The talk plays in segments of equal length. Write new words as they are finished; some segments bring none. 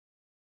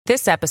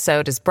This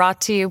episode is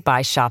brought to you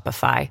by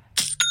Shopify.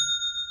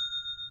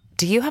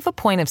 Do you have a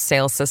point of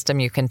sale system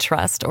you can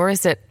trust, or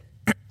is it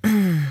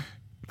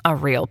a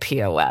real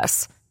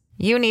POS?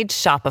 You need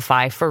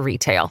Shopify for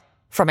retail.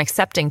 From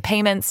accepting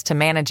payments to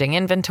managing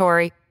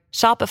inventory,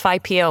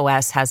 Shopify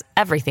POS has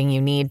everything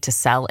you need to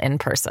sell in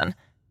person.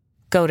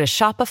 Go to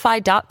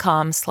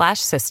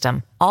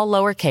shopify.com/system, all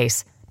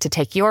lowercase, to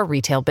take your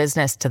retail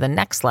business to the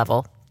next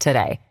level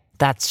today.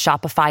 That's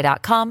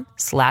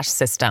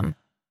shopify.com/system.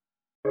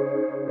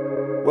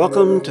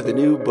 Welcome to the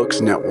New Books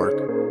Network.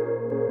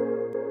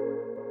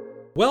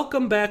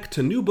 Welcome back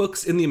to New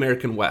Books in the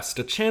American West,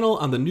 a channel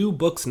on the New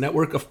Books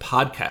Network of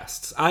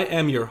podcasts. I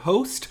am your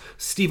host,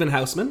 Stephen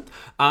Hausman,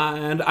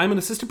 and I'm an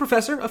assistant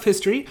professor of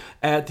history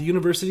at the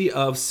University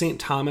of St.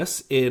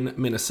 Thomas in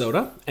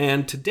Minnesota.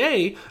 And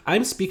today,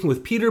 I'm speaking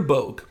with Peter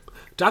Bogue.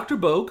 Dr.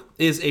 Bogue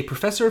is a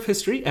professor of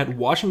history at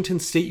Washington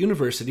State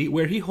University,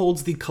 where he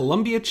holds the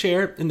Columbia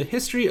Chair in the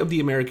History of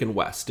the American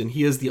West, and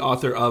he is the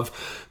author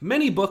of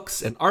many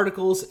books and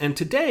articles, and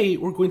today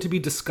we're going to be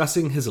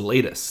discussing his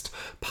latest,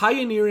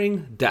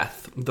 Pioneering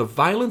Death, The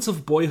Violence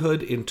of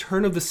Boyhood in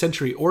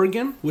Turn-of-the-Century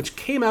Oregon, which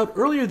came out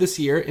earlier this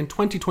year in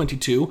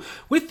 2022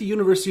 with the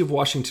University of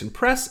Washington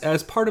Press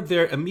as part of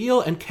their Emil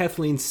and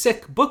Kathleen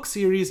Sick book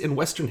series in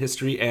Western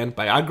history and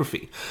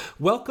biography.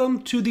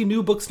 Welcome to the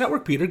New Books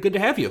Network, Peter. Good to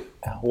have you.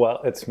 Well,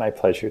 it's my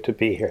pleasure to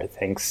be here.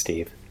 Thanks,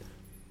 Steve.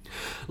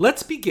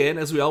 Let's begin,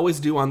 as we always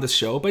do on this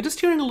show, by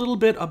just hearing a little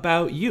bit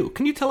about you.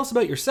 Can you tell us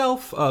about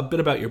yourself, a bit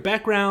about your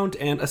background,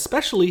 and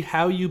especially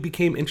how you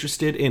became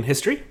interested in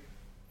history?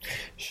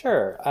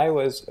 Sure. I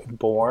was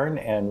born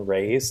and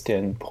raised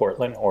in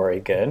Portland,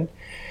 Oregon.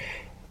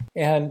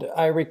 And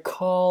I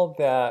recall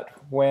that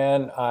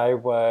when I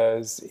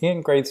was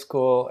in grade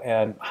school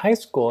and high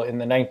school in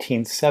the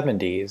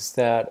 1970s,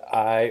 that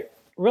I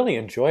really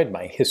enjoyed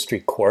my history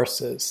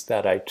courses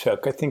that I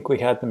took. I think we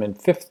had them in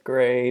 5th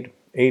grade,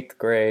 8th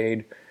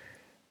grade,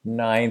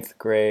 9th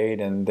grade,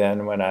 and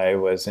then when I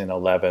was in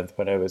 11th,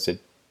 when I was a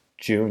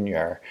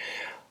junior.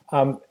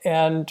 When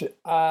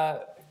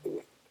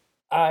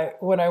I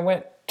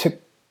went to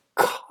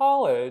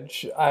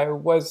college, I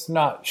was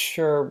not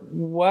sure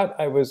what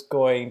I was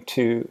going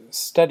to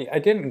study. I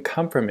didn't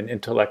come from an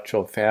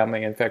intellectual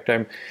family. In fact,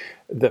 I'm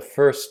the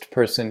first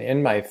person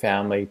in my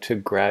family to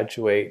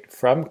graduate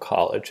from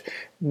college.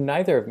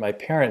 Neither of my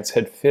parents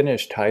had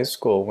finished high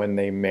school when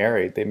they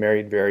married. They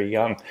married very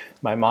young.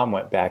 My mom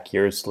went back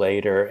years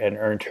later and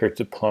earned her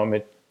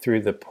diploma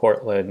through the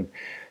Portland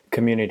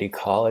community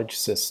college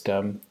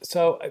system.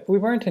 So we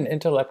weren't an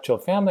intellectual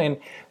family.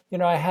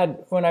 And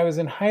when I was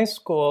in high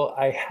school,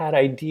 I had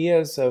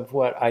ideas of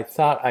what I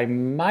thought I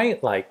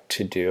might like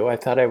to do. I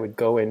thought I would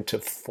go into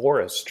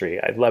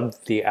forestry. I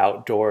loved the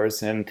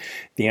outdoors and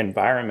the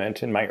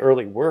environment, and my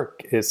early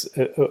work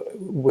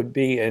would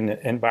be in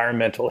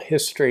environmental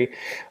history.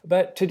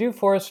 But to do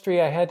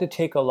forestry, I had to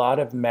take a lot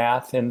of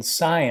math and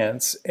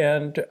science.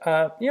 And,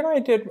 I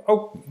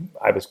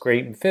was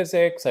great in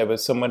physics. I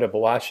was somewhat of a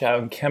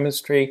washout in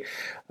chemistry.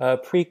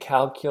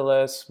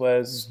 Pre-calculus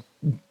was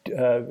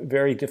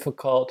very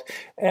difficult.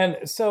 And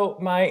so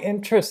my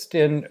interest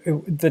in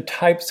the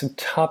types of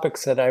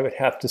topics that I would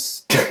have to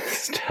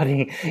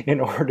study in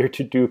order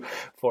to do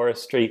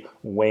forestry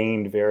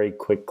waned very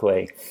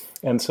quickly.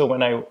 And so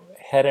when I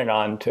headed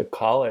on to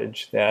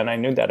college, then I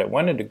knew that I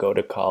wanted to go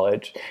to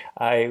college.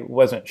 I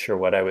wasn't sure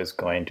what I was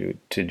going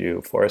to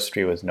do.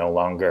 Forestry was no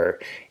longer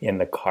in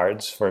the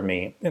cards for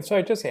me. And so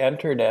I just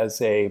entered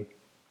as a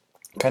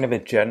kind of a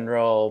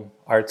general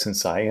arts and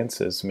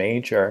sciences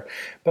major.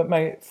 But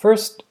my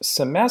first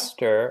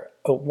semester,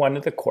 one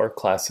of the core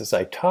classes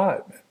I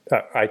took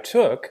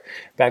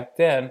back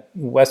then,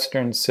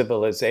 Western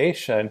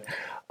Civilization,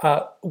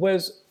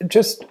 was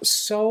just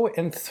so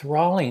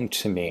enthralling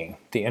to me.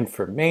 The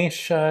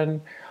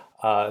information,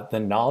 the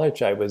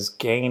knowledge I was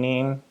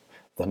gaining,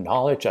 the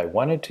knowledge I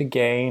wanted to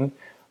gain,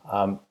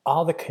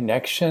 all the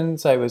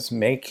connections I was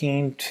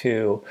making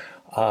to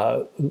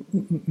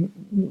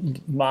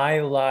my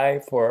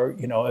life or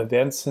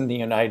events in the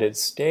United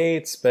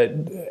States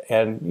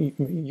and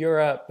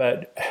Europe,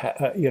 but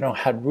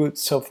had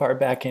roots so far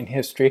back in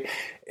history.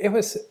 It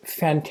was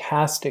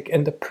fantastic,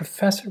 and the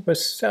professor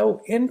was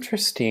so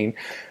interesting.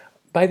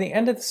 By the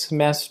end of the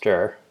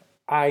semester,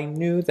 I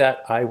knew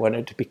that I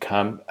wanted to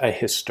become a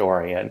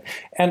historian,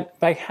 and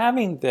by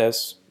having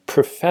this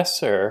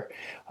professor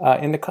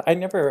I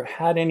never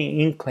had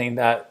any inkling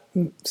that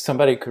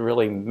somebody could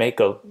really make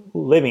a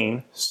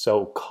living,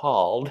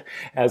 so-called,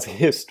 as a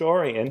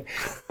historian.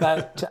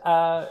 But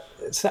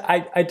so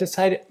I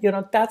decided,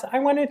 I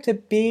wanted to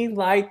be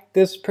like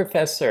this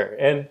professor.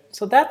 And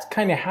so that's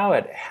kind of how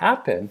it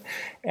happened.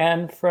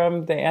 And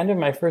from the end of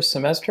my first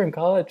semester in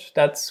college,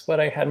 that's what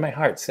I had my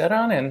heart set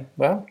on. And,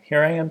 well,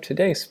 here I am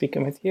today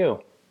speaking with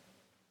you.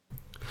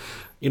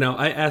 You know,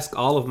 I ask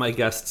all of my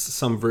guests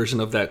some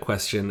version of that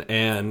question,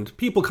 and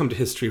people come to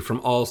history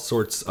from all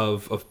sorts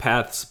of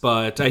paths,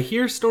 but I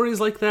hear stories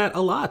like that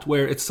a lot,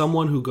 where it's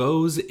someone who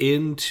goes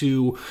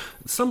into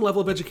some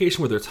level of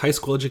education, whether it's high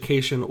school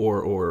education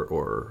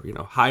or you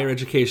know, higher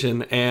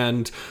education,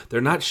 and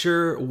they're not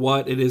sure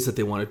what it is that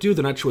they want to do.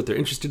 They're not sure what they're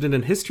interested in,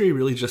 and history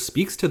really just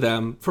speaks to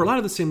them for a lot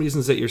of the same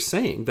reasons that you're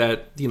saying,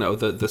 that, you know,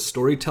 the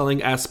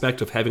storytelling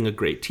aspect of having a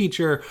great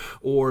teacher,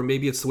 or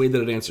maybe it's the way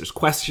that it answers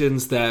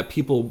questions that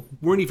people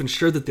weren't even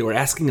sure that they were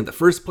asking in the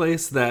first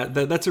place.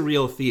 That's a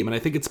real theme, and I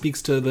think it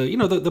speaks to the, you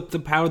know, the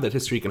power that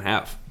history can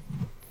have.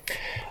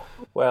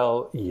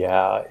 Well,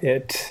 yeah,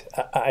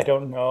 I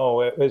don't know.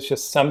 It was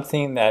just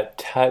something that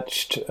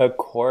touched a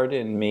chord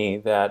in me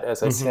that,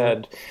 as I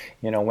said,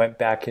 you know, went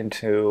back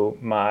into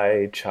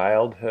my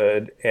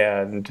childhood.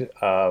 And,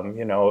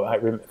 you know, I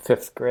remember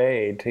fifth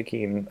grade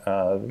taking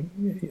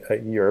a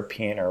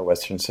European or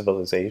Western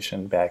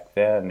civilization back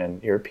then,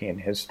 and European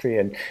history.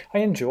 And I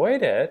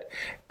enjoyed it,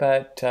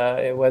 but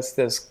it was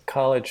this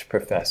college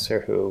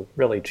professor who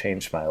really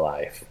changed my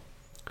life.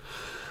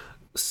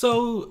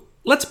 So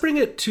let's bring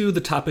it to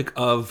the topic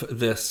of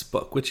this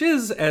book, which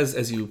is,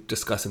 as you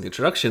discuss in the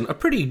introduction, a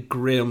pretty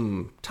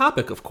grim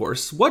topic, of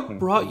course. What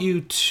brought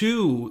you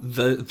to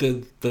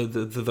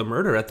the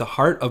murder at the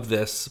heart of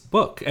this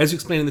book? As you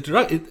explain in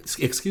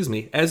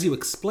the as you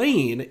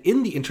explain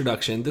in the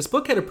introduction, this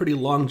book had a pretty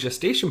long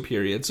gestation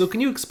period. So can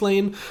you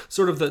explain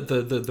sort of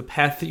the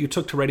path that you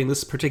took to writing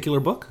this particular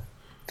book?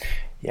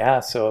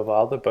 Yeah, so of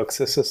all the books,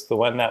 this is the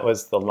one that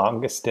was the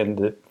longest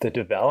in the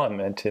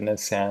development, in a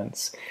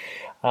sense.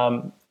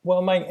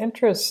 Well,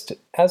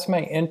 as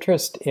my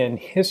interest in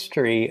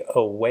history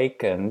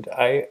awakened,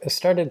 I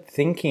started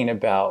thinking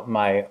about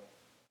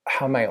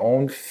how my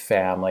own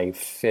family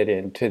fit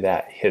into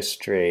that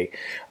history.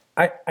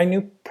 I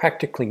knew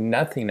practically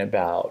nothing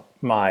about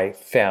my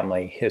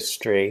family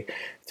history.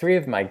 3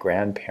 of my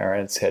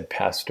grandparents had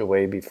passed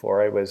away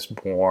before I was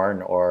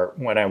born or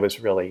when I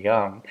was really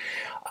young.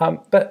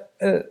 But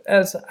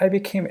as I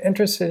became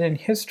interested in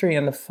history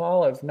in the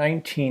fall of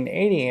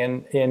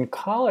 1980 in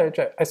college,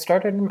 I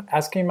started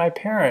asking my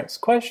parents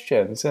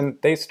questions, and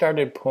they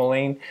started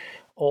pulling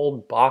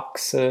old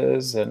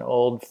boxes and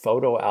old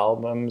photo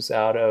albums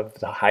out of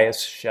the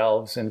highest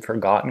shelves and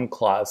forgotten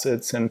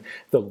closets and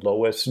the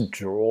lowest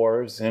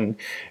drawers and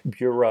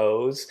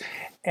bureaus.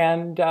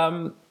 And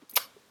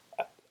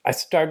I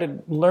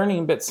started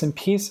learning bits and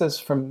pieces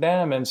from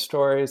them and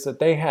stories that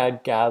they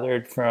had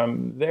gathered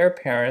from their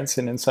parents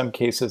and in some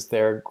cases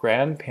their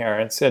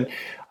grandparents. And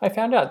I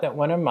found out that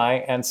one of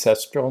my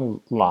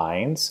ancestral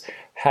lines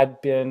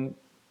had been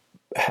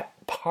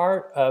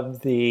part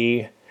of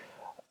the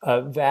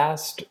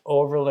vast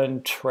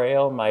overland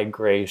trail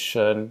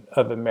migration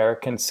of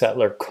American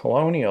settler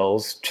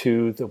colonials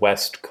to the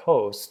West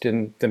Coast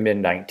in the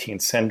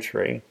mid-19th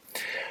century.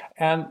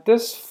 And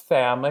this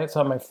family, it's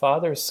on my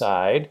father's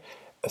side,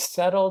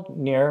 settled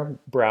near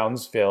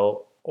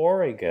Brownsville,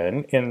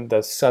 Oregon, in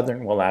the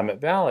southern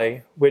Willamette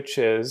Valley, which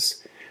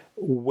is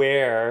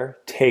where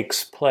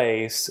takes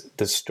place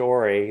the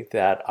story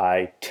that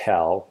I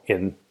tell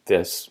in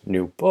this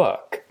new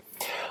book.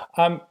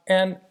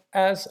 And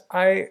as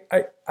I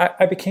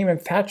became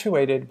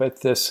infatuated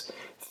with this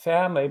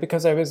family,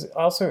 because I was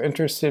also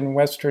interested in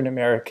Western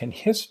American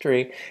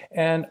history,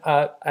 and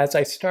as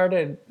I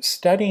started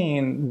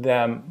studying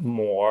them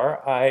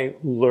more, I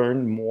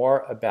learned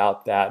more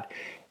about that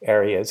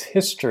area's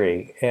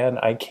history, and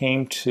I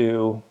came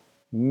to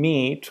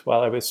meet,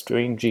 while I was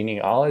doing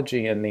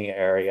genealogy in the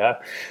area,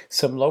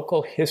 some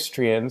local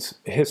historians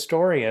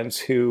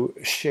who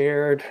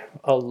shared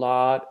a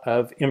lot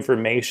of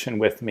information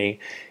with me,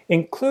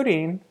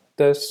 including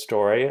the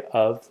story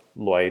of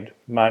Lloyd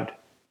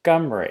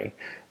Montgomery,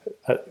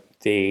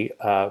 the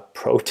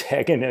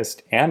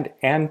protagonist and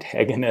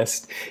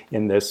antagonist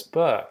in this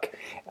book.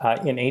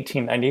 In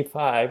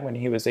 1895, when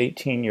he was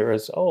 18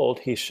 years old,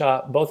 he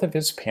shot both of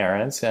his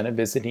parents and a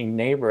visiting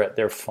neighbor at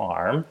their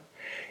farm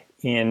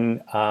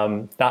in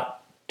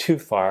not too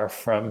far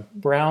from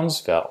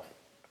Brownsville.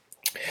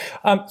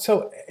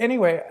 So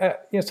anyway,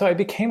 so I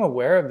became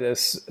aware of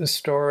this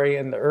story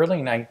in the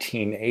early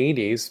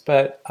 1980s,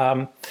 but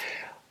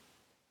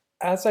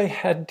as I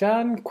had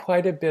done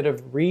quite a bit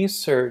of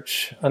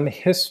research on the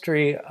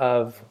history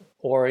of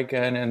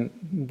Oregon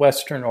and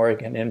Western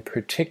Oregon in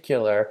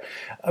particular,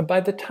 by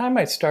the time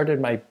I started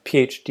my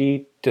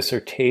PhD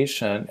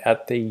dissertation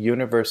at the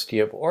University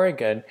of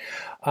Oregon,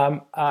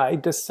 I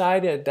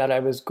decided that I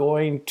was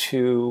going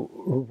to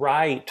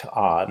write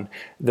on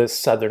the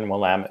southern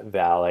Willamette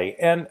Valley.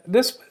 And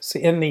this was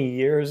in the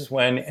years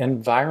when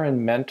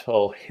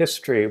environmental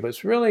history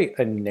was really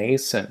a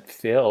nascent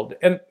field.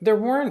 And there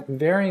weren't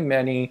very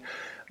many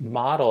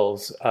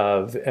models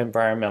of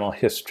environmental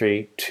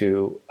history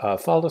to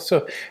follow.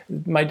 So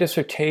my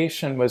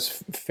dissertation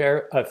was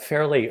a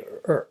fairly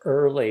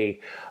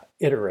early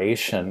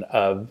iteration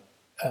of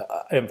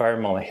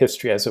environmental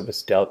history as it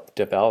was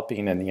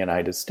developing in the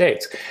United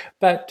States.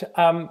 But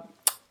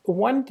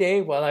one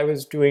day while I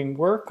was doing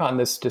work on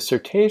this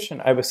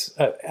dissertation, I was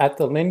at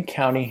the Lynn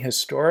County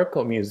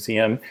Historical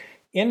Museum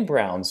in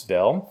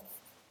Brownsville,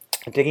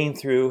 digging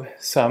through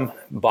some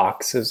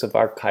boxes of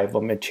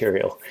archival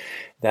material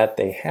that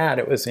they had.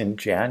 It was in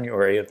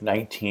January of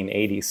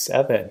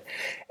 1987.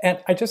 And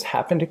I just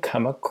happened to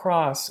come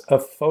across a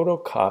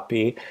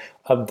photocopy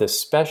of the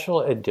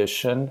special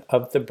edition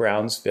of the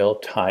Brownsville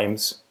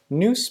Times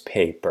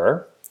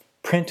newspaper,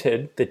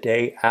 printed the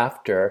day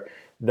after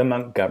the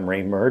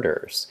Montgomery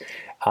murders.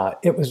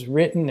 It was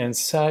written in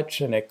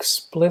such an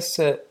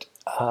explicit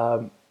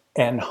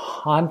and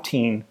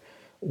haunting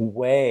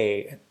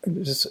way,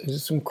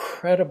 just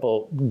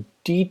incredible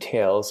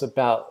details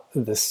about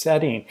the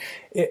setting.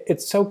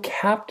 It so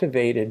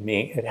captivated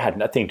me. It had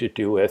nothing to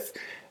do with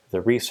the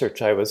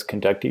research I was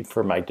conducting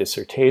for my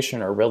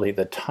dissertation, or really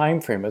the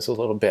time frame was a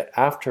little bit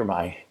after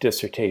my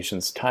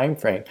dissertation's time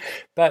frame.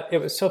 But it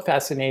was so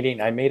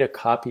fascinating. I made a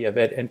copy of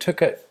it and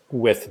took it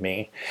with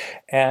me.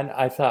 And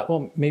I thought,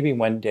 well, maybe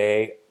one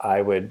day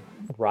I would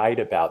write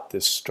about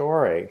this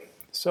story.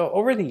 So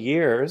over the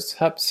years,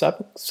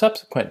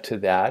 subsequent to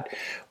that,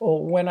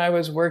 when I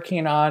was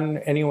working on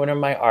any one of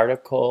my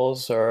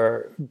articles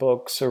or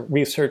books or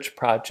research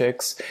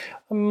projects,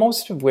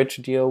 most of which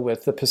deal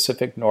with the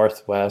Pacific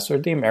Northwest or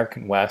the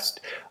American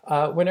West,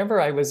 whenever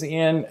I was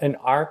in an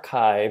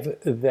archive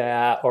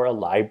or a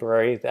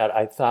library that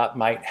I thought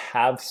might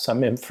have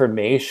some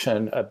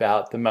information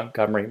about the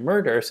Montgomery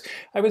murders,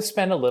 I would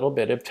spend a little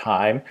bit of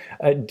time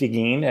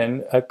digging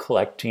and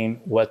collecting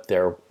what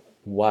there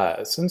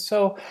was. And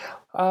so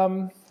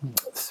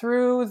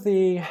through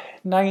the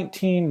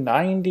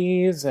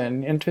 1990s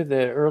and into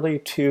the early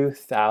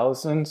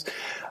 2000s,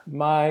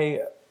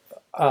 my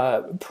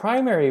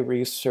primary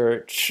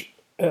research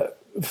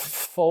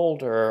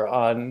folder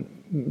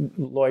on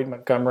Lloyd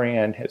Montgomery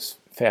and his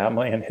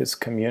family and his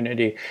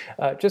community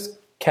just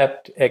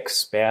kept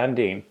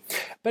expanding.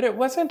 But it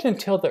wasn't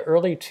until the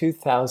early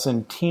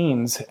 2000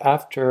 teens,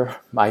 after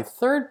my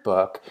third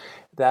book,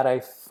 that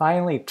I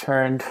finally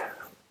turned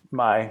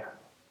my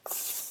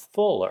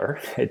fuller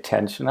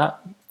attention,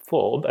 not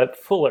full, but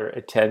fuller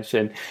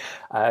attention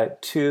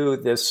to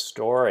this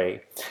story.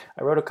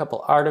 I wrote a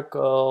couple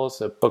articles,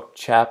 a book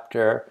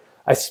chapter.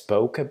 I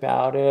spoke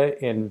about it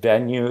in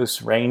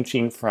venues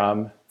ranging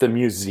from the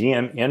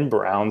museum in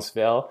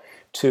Brownsville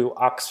to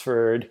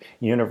Oxford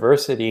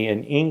University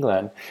in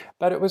England.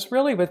 But it was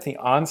really with the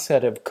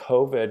onset of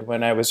COVID,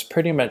 when I was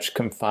pretty much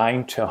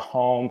confined to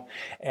home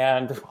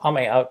and all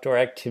my outdoor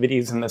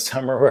activities in the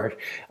summer were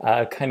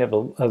kind of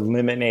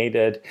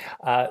eliminated,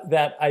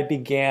 that I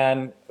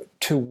began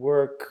to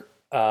work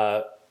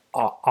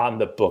on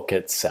the book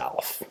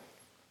itself.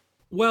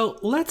 Well,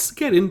 let's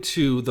get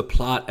into the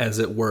plot, as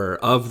it were,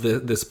 of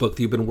this book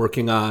that you've been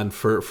working on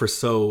for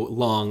so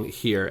long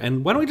here.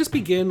 And why don't we just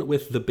begin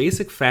with the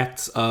basic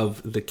facts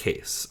of the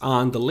case.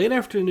 On the late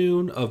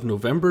afternoon of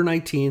November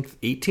 19th,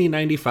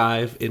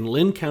 1895, in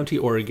Lynn County,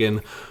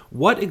 Oregon,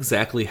 what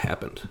exactly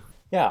happened?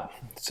 Yeah,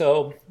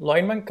 so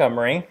Lloyd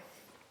Montgomery,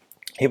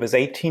 he was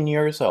 18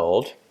 years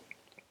old.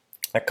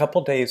 A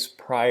couple days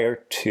prior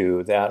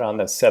to that, on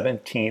the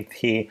 17th,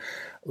 he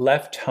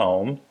left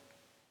home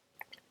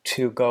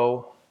to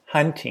go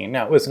hunting.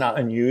 Now, it was not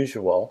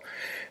unusual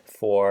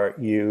for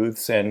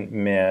youths and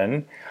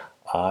men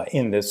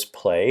in this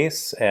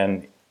place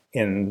and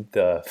in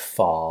the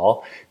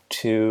fall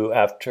to,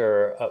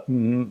 after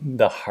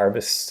the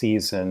harvest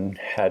season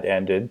had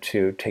ended,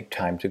 to take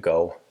time to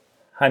go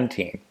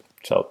hunting.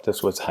 So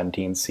this was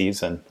hunting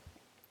season.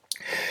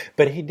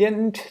 But he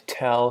didn't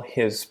tell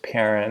his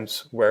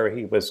parents where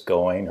he was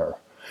going or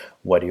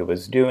what he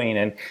was doing.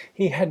 And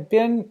he had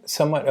been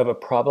somewhat of a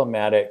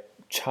problematic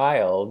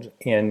child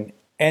in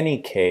any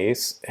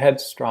case,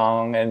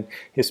 headstrong, and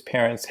his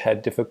parents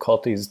had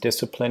difficulties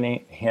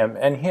disciplining him,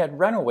 and he had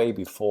run away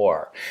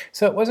before.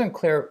 So it wasn't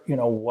clear,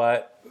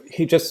 what,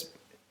 he just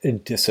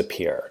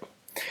disappeared.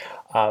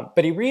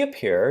 But he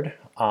reappeared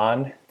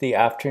on the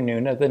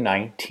afternoon of the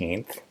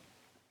 19th.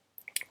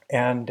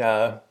 And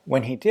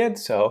when he did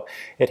so,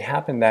 it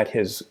happened that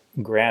his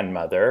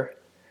grandmother,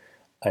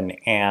 an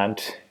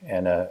aunt,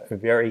 and a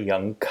very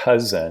young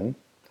cousin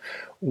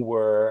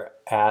were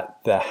at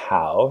the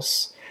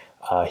house,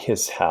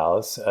 his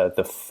house,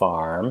 the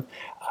farm,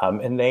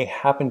 and they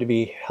happened to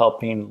be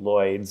helping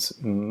Lloyd's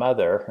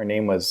mother, her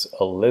name was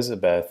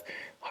Elizabeth,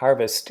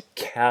 harvest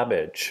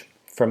cabbage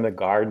from the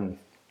garden.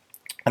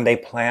 And they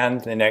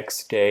planned the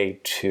next day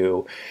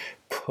to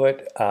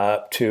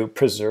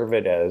preserve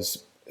it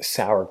as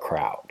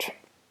sauerkraut.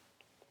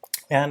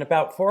 And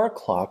about 4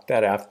 o'clock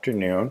that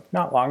afternoon,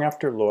 not long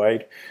after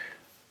Lloyd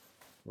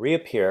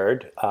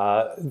reappeared,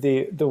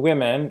 the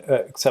women,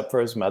 except for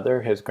his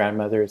mother, his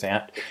grandmother, his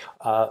aunt,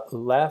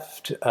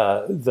 left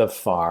the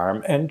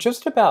farm. And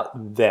just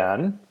about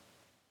then,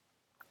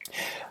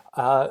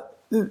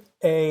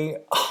 a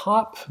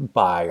hop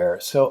buyer,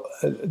 so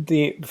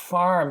the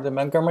farm, the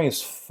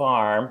Montgomery's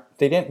farm,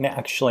 they didn't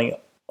actually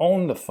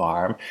own the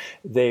farm.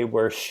 They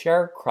were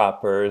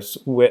sharecroppers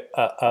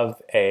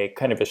of a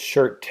kind of a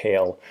shirt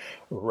tail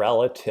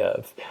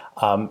relative.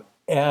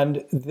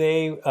 And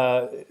the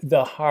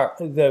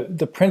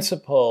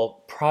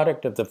principal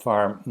product of the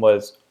farm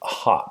was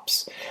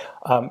hops.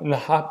 The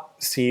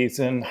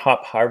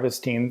hop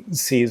harvesting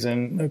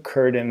season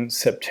occurred in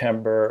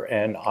September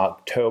and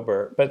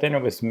October, but then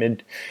it was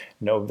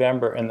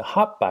mid-November, and the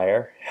hop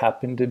buyer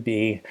happened to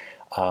be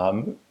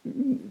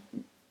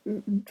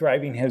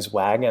driving his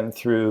wagon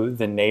through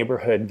the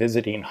neighborhood,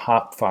 visiting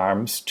hop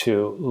farms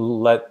to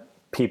let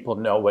people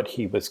know what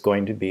he was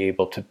going to be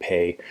able to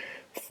pay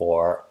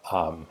for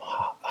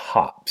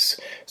hops.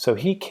 So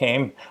he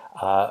came,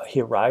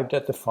 he arrived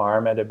at the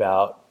farm at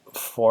about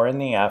 4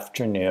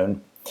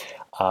 p.m,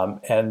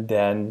 and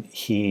then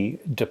he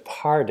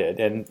departed.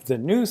 And the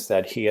news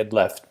that he had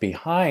left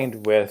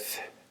behind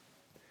with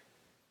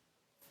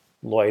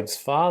Lloyd's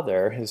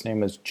father, his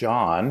name was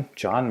John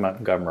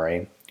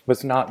Montgomery,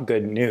 was not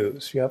good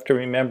news. You have to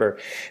remember,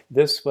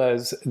 this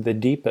was the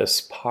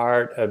deepest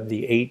part of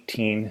the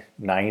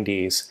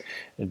 1890s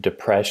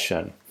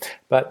Depression.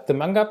 But the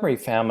Montgomery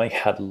family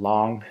had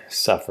long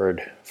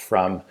suffered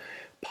from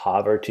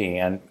poverty,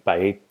 and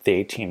by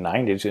the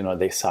 1890s,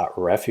 they sought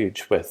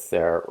refuge with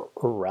their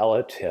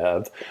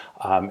relative,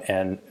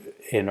 and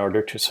in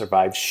order to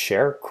survive,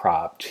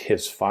 sharecropped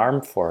his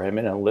farm for him.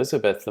 And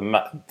Elizabeth,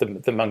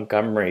 the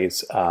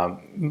Montgomery's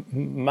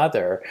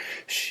mother,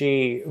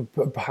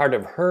 part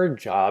of her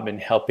job in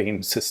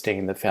helping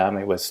sustain the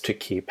family was to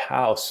keep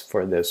house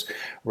for this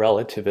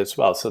relative as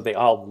well. So they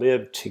all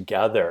lived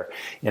together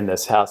in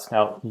this house.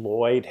 Now,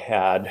 Lloyd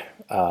had,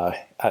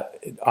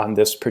 on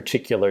this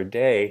particular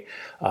day,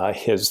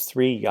 his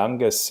 3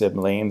 youngest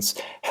siblings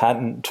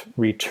hadn't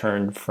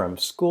returned from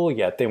school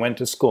yet. They went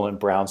to school in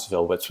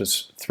Brownsville, which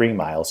was 3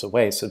 miles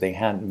away, so they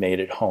hadn't made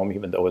it home,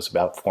 even though it was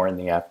about 4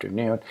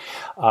 p.m.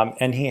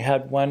 And he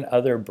had one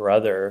other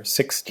brother,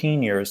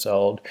 16 years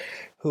old,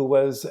 who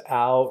was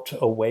out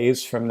a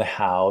ways from the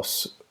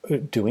house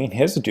doing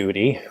his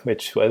duty,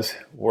 which was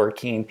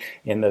working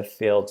in the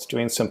fields,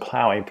 doing some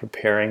plowing,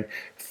 preparing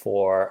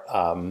for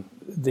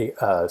the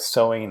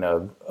sowing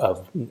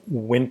of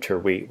winter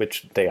wheat,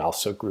 which they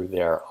also grew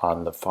there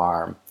on the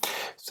farm.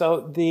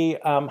 So the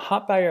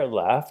hop buyer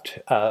left,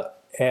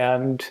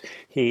 and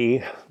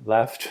he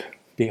left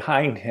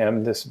behind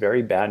him this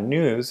very bad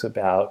news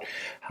about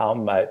how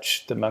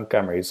much the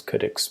Montgomerys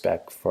could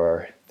expect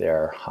for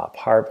their hop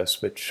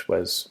harvest, which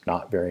was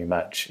not very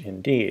much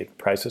indeed.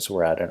 Prices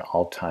were at an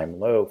all-time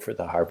low for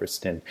the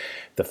harvest in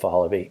the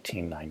fall of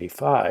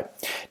 1895.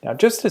 Now,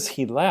 just as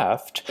he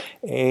left,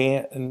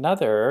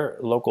 another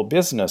local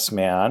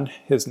businessman,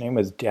 his name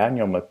was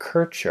Daniel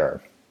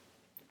McKercher,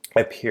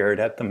 appeared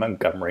at the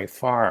Montgomery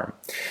farm.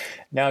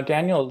 Now,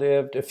 Daniel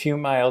lived a few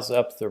miles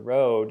up the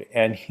road,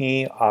 and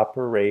he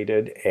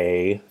operated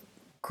a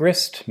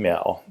grist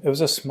mill. It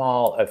was a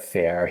small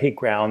affair. He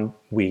ground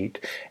wheat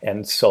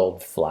and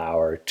sold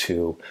flour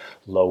to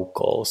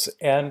locals.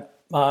 And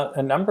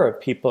a number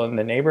of people in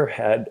the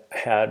neighborhood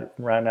had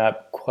run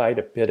up quite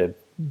a bit of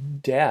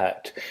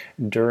debt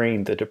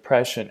during the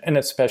Depression, and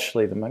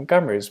especially the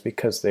Montgomerys,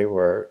 because they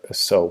were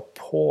so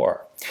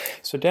poor.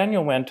 So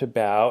Daniel went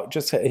about,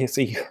 just as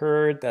he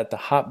heard that the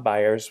hop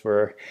buyers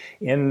were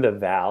in the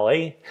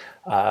valley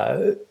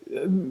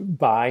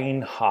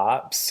buying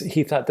hops,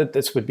 he thought that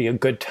this would be a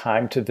good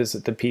time to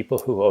visit the people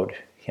who owed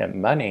him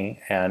money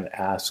and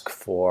ask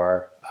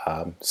for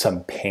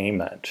some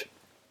payment.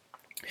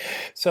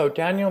 So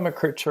Daniel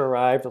McKercher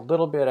arrived a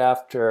little bit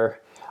after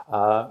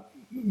the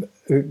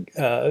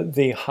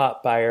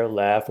hop buyer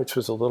left, which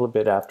was a little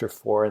bit after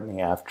 4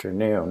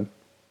 p.m.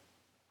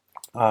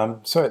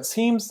 So it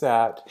seems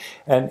that,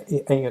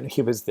 and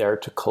he was there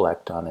to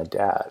collect on a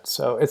debt.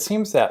 So it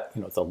seems that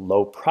the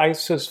low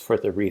prices for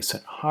the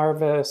recent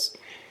harvest,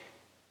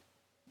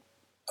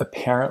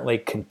 apparently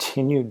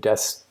continued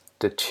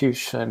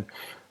destitution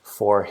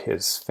for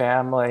his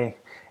family,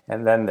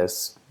 and then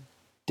this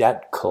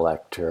debt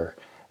collector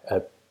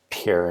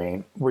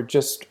appearing were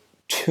just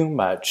too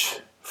much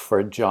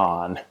for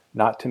John.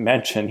 Not to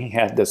mention he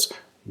had this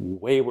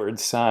wayward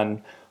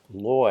son,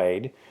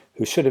 Lloyd,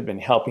 who should have been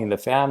helping the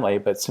family,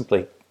 but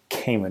simply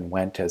came and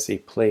went as he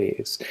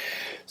pleased.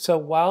 So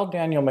while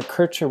Daniel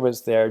McKercher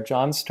was there,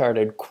 John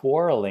started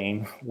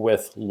quarreling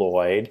with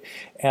Lloyd,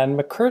 and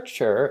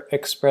McKercher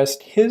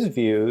expressed his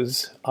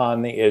views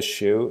on the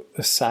issue,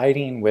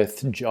 siding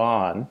with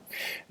John.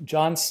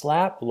 John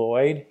slapped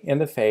Lloyd in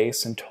the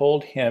face and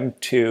told him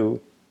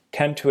to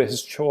tend to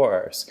his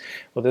chores.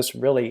 Well, this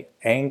really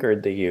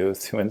angered the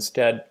youth, who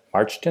instead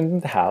marched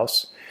into the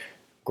house,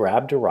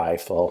 grabbed a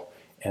rifle,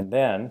 and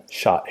then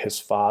shot his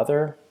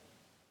father,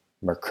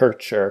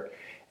 McKercher,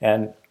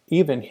 and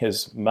even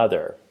his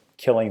mother,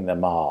 killing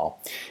them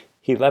all.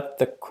 He left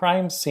the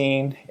crime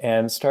scene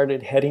and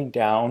started heading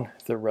down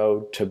the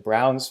road to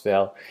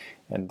Brownsville,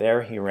 and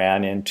there he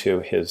ran into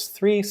his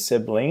 3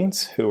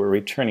 siblings who were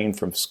returning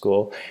from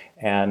school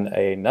and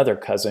another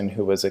cousin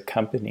who was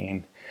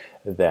accompanying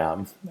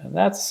them. And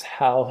that's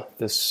how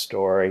the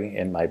story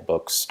in my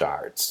book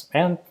starts,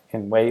 and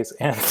in ways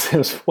ends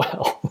as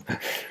well.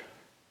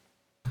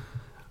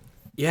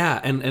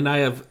 Yeah, and I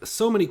have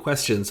so many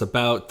questions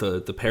about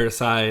the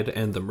parricide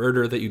and the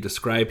murder that you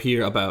describe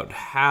here, about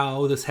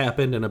how this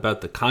happened and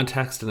about the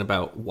context and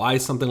about why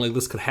something like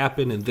this could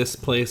happen in this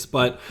place.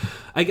 But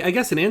I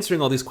guess in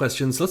answering all these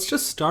questions, let's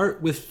just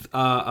start with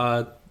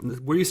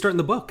where you start in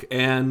the book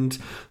and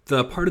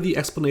the part of the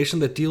explanation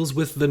that deals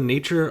with the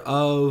nature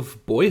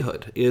of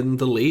boyhood in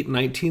the late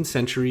 19th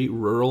century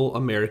rural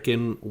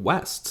American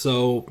West.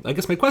 So I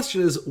guess my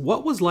question is,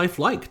 what was life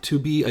like to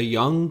be a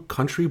young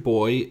country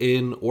boy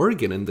in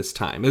Oregon in this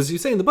time? As you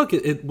say in the book,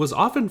 it was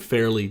often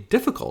fairly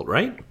difficult,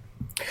 right?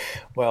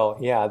 Well,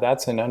 yeah,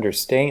 that's an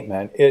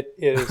understatement. It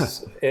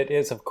is, it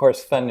is, of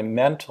course,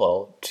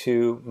 fundamental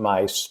to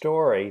my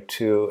story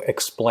to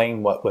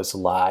explain what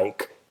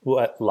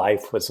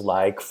life was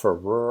like for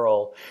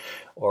rural,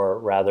 or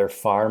rather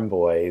farm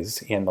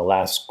boys in the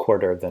last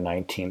quarter of the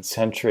 19th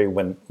century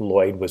when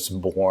Lloyd was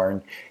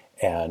born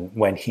and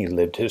when he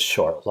lived his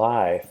short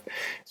life.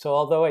 So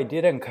although I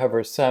did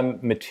uncover some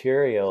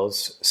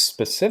materials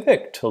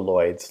specific to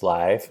Lloyd's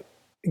life,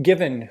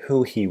 given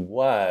who he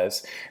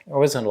was, there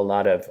wasn't a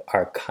lot of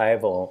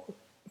archival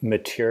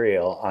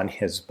material on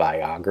his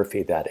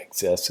biography that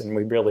exists, and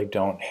we really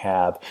don't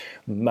have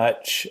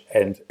much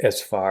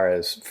as far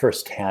as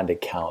firsthand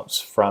accounts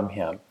from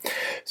him.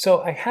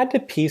 So I had to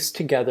piece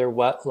together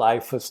what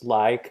life was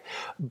like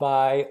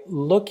by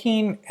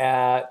looking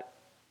at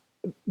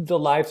the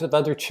lives of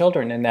other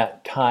children in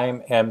that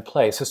time and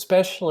place,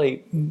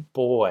 especially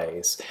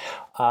boys.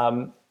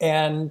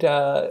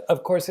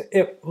 Of course,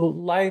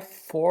 life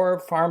for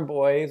farm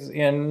boys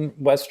in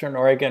Western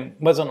Oregon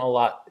wasn't a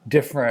lot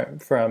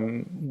different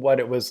from what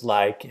it was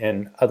like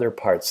in other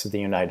parts of the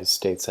United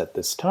States at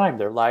this time.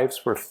 Their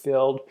lives were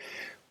filled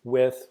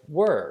with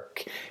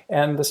work,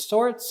 and the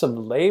sorts of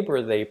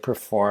labor they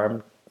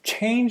performed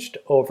changed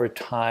over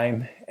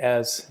time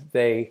as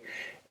they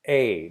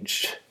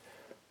aged.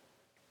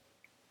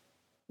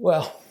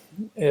 Well,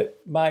 it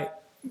might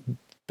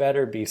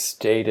better be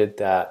stated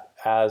that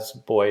as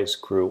boys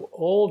grew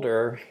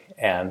older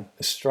and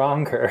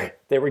stronger,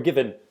 they were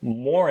given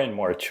more and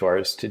more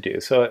chores to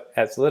do. So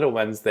as little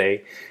ones,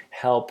 they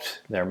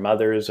helped their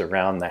mothers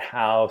around the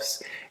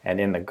house and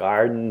in the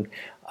garden.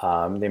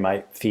 They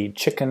might feed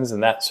chickens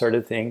and that sort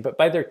of thing. But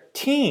by their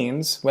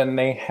teens, when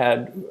they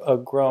had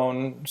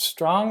grown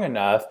strong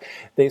enough,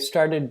 they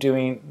started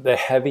doing the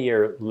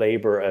heavier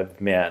labor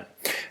of men.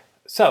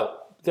 So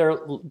their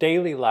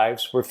daily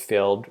lives were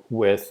filled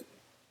with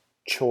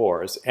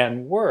chores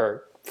and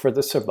work for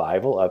the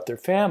survival of their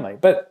family.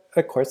 But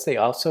of course, they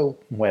also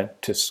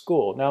went to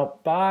school. Now,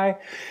 by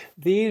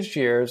these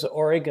years,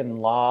 Oregon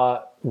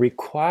law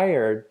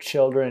required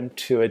children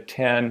to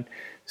attend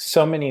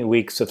so many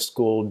weeks of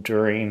school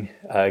during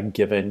a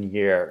given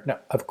year. Now,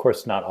 of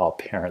course, not all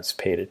parents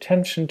paid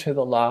attention to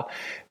the law,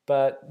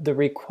 but the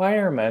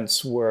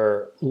requirements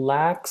were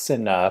lax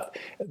enough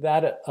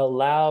that it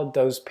allowed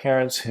those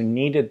parents who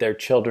needed their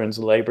children's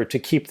labor to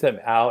keep them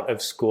out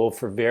of school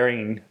for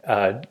varying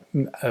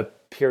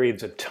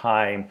periods of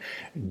time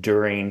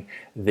during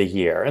the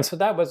year. And so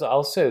that was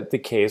also the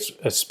case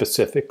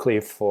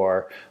specifically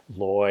for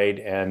Lloyd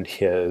and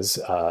his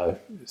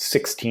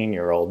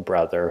 16-year-old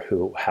brother,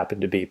 who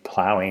happened to be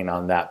plowing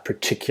on that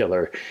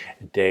particular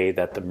day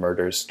that the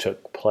murders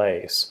took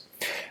place.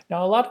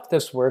 Now, a lot of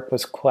this work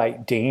was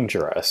quite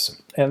dangerous,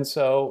 and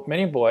so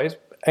many boys,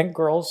 and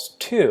girls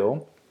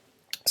too,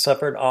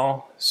 suffered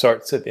all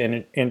sorts of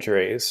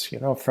injuries,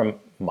 from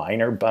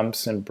minor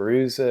bumps and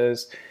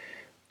bruises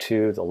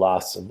to the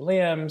loss of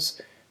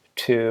limbs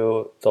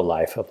to the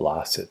life of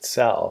loss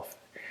itself.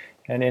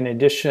 And in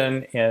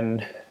addition,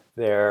 in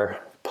their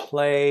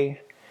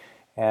play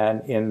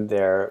and in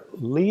their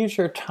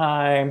leisure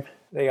time,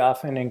 they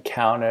often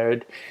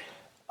encountered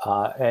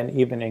and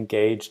even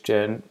engaged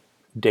in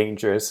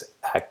dangerous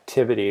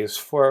activities.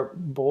 For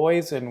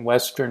boys in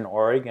Western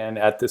Oregon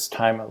at this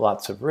time,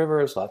 lots of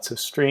rivers, lots of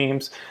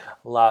streams,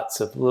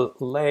 lots of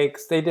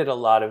lakes. They did a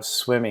lot of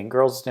swimming.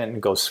 Girls didn't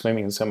go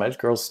swimming so much.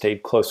 Girls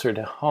stayed closer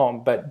to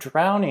home. But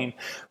drowning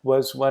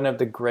was one of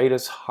the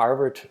greatest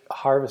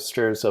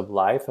harvesters of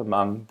life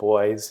among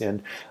boys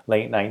in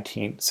late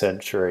 19th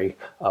century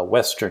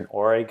Western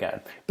Oregon.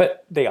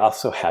 But they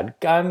also had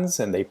guns,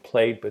 and they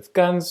played with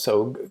guns,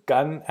 so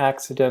gun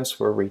accidents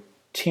were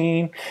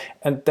routine.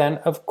 And then,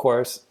 of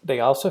course, they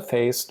also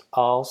faced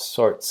all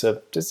sorts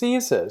of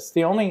diseases.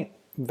 The only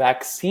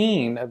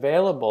vaccine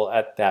available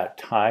at that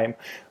time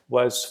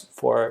was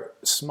for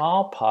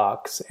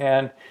smallpox,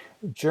 and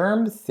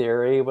germ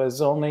theory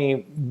was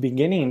only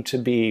beginning to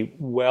be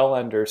well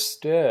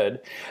understood.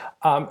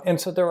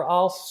 And so there were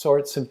all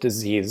sorts of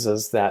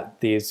diseases that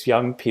these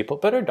young people,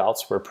 but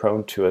adults, were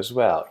prone to as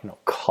well.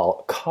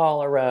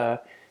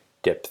 Cholera,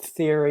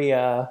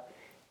 diphtheria,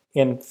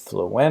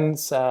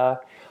 influenza.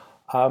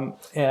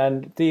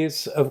 And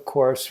these, of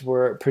course,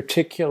 were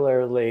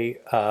particularly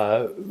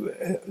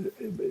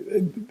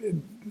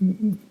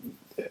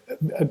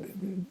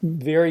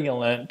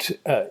virulent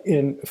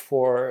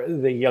for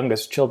the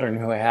youngest children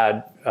who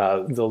had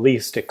the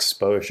least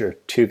exposure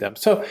to them.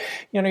 So,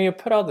 you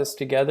put all this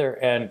together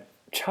and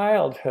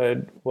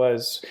childhood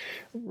was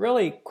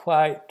really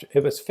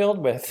it was filled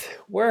with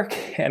work,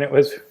 and it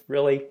was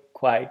really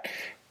quite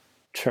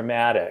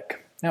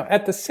traumatic. Now,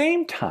 at the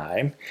same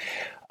time,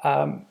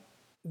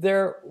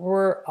 there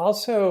were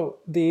also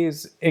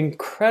these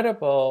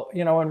incredible,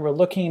 when we're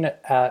looking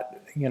at,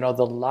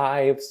 the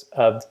lives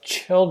of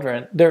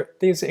children, there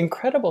these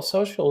incredible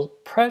social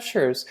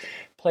pressures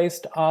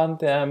placed on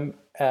them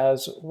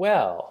as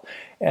well.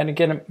 And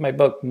again, my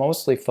book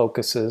mostly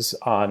focuses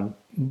on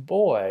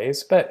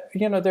boys, but,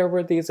 there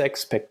were these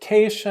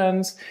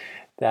expectations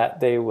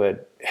that they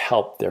would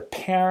help their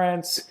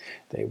parents,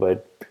 they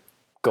would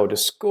go to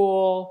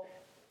school,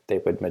 they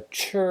would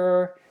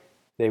mature,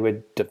 they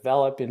would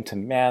develop into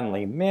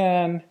manly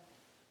men,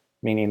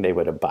 meaning they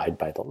would abide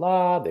by the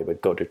law, they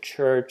would go to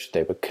church,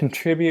 they would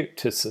contribute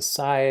to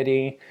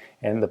society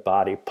and the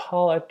body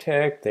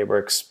politic, they were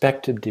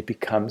expected to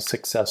become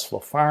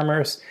successful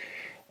farmers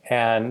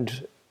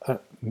and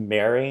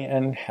marry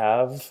and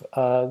have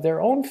their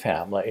own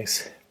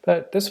families.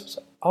 But this was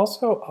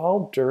also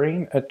all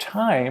during a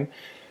time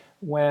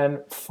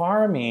when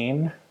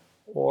farming,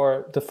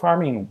 or the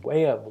farming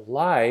way of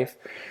life,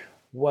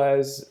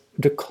 was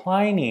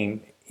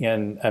declining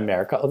in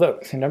America. Although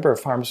the number of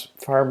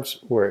farms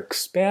were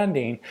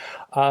expanding,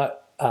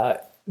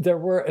 there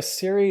were a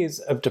series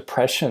of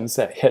depressions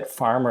that hit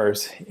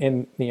farmers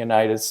in the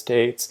United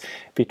States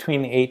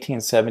between the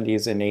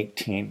 1870s and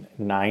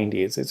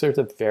 1890s. These are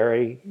the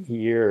very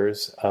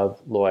years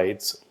of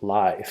Lloyd's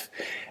life.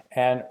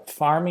 And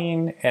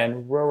farming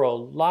and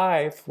rural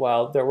life,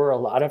 while there were a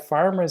lot of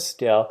farmers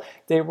still,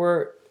 they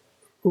were,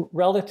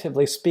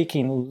 relatively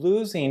speaking,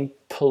 losing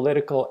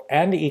political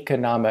and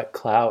economic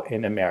clout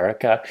in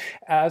America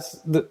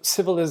as the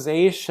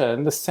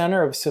civilization, the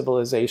center of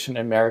civilization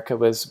in America,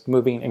 was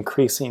moving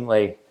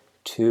increasingly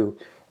to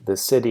the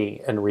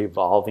city and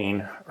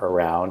revolving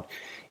around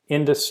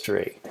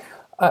industry.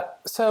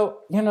 So,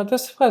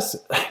 this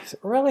was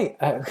really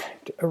a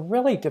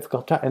really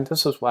difficult time, and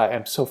this is why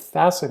I'm so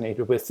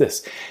fascinated with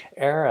this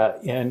era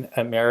in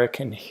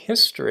American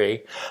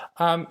history.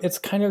 It's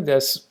kind of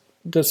this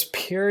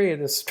period,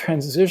 this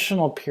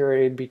transitional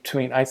period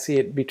between, I see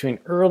it between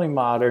early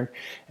modern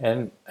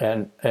and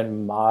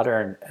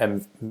modern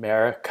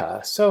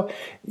America. So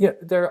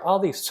there are all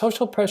these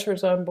social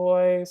pressures on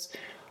boys.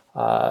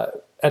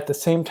 At the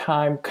same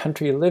time,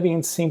 country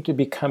living seemed to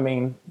be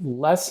becoming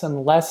less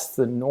and less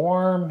the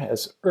norm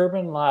as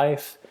urban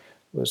life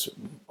was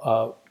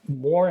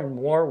more and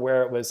more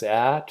where it was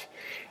at.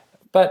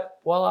 But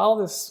while all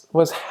this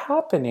was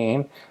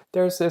happening,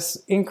 there's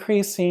this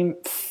increasing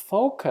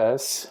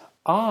focus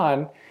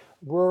on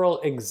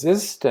rural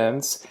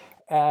existence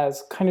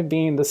as kind of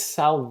being the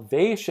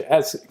salvation,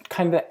 as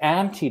kind of the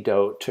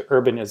antidote to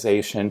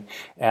urbanization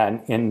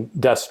and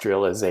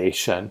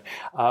industrialization,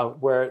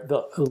 where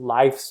the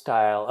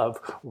lifestyle of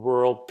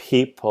rural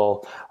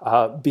people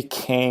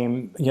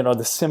became,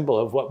 the symbol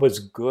of what was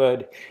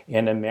good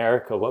in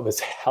America, what was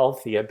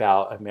healthy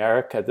about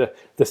America,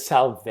 the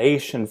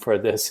salvation for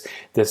this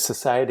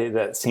society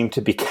that seemed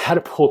to be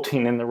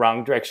catapulting in the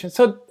wrong direction.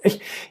 So,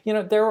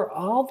 there were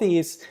all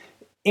these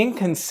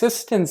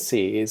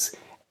inconsistencies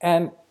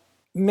and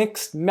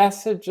mixed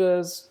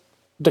messages,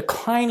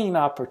 declining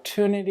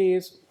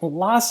opportunities,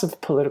 loss of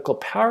political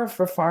power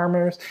for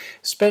farmers,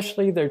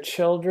 especially their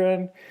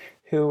children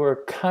who were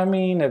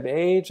coming of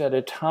age at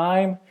a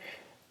time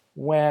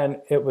when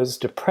it was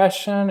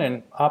depression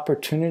and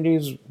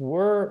opportunities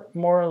were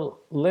more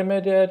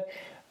limited,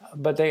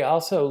 but they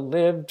also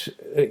lived,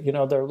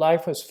 their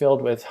life was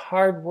filled with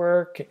hard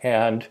work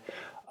and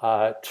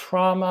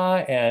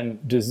trauma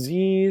and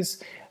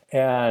disease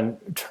and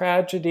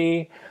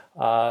tragedy.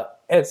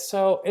 And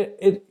so,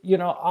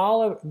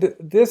 all of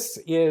this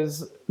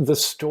is the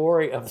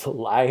story of the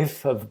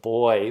life of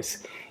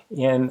boys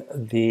in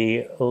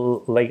the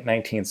late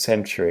 19th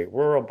century,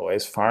 rural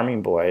boys,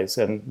 farming boys.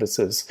 And this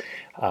is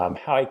how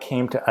I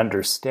came to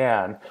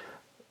understand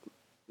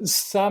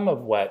some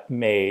of what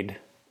made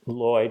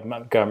Lloyd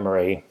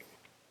Montgomery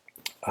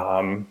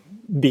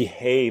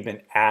behave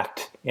and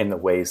act in the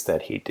ways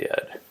that he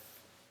did.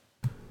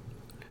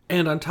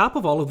 And on top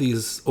of all of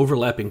these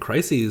overlapping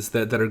crises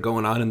that are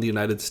going on in the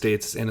United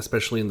States, and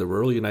especially in the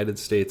rural United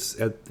States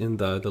in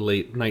the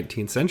late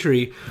 19th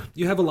century,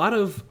 you have a lot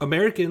of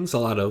Americans, a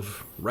lot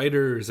of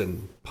writers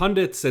and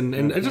pundits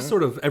and just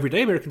sort of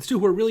everyday Americans too,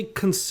 who are really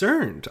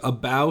concerned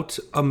about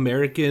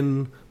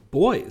American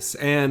boys.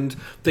 And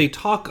they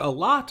talk a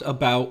lot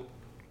about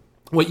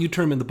what you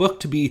term in the book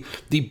to be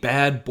the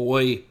bad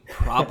boy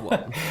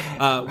problem,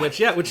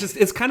 which is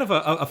it's kind of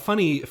a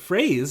funny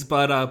phrase,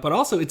 but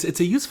also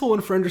it's a useful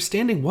one for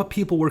understanding what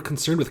people were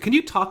concerned with. Can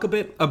you talk a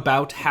bit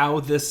about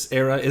how this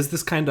era is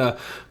this kind of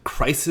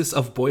crisis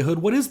of boyhood?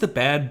 What is the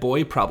bad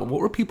boy problem?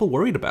 What were people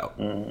worried about?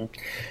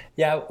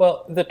 Yeah,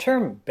 well, the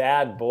term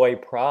bad boy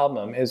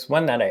problem is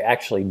one that I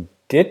actually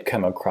did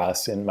come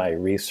across in my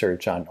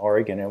research on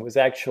Oregon. It was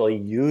actually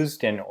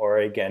used in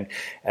Oregon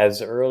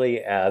as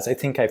early as, I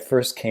think I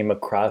first came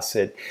across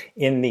it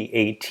in the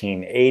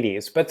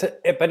 1880s.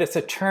 But it's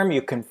a term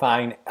you can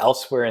find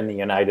elsewhere in the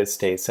United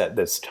States at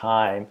this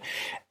time.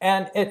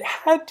 And it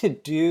had to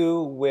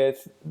do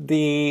with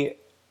the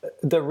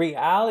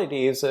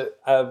realities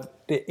of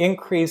the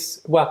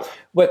increase, well,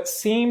 what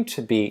seemed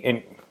to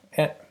be,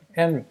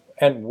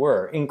 and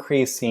were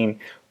increasing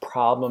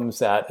problems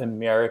that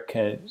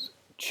American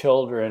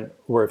children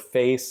were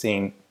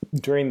facing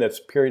during this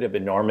period of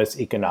enormous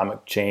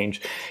economic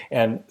change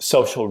and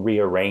social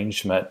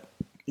rearrangement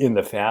in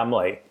the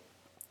family,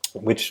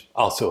 which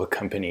also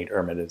accompanied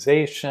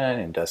urbanization,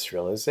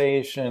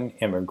 industrialization,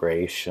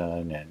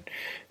 immigration, and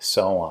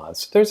so on.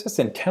 So there's this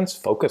intense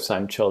focus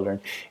on children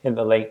in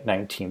the late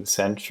 19th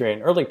century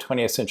and early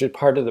 20th century,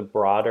 part of the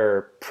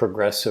broader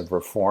progressive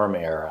reform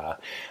era.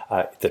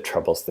 The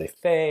troubles they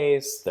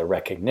faced, the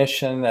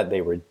recognition that they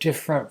were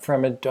different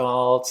from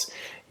adults,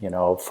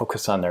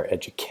 focus on their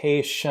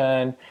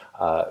education,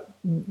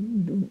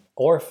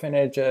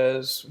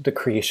 orphanages, the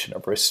creation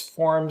of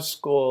reform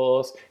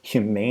schools,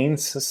 humane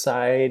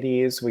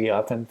societies we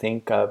often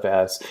think of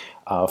as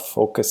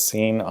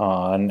focusing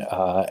on,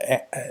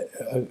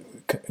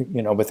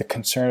 with a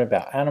concern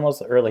about animals.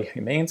 The early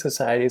humane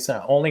societies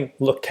not only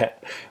looked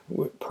at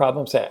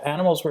problems that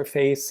animals were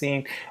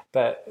facing,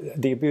 but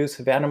the abuse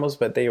of animals,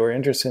 but they were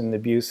interested in the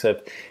abuse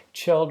of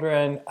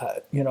children,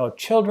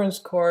 children's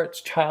courts,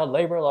 child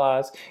labor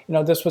laws.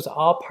 This was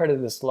all part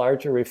of this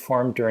larger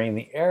reform during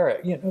the era.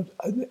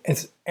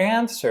 As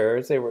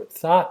answers, they were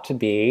thought to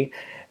be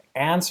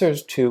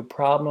answers to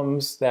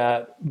problems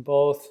that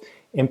both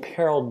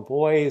imperiled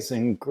boys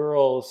and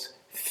girls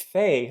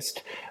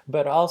faced,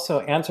 but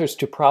also answers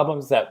to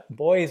problems that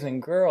boys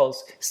and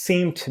girls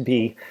seemed to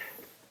be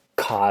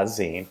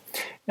causing.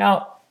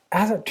 Now,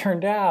 as it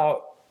turned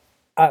out,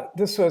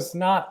 this was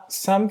not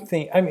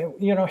something,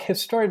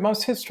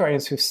 most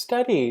historians who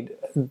studied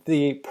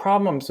the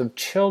problems of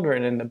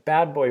children and the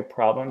bad boy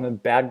problem, the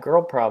bad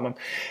girl problem,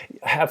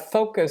 have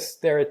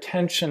focused their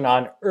attention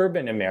on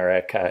urban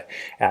America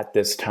at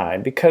this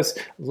time because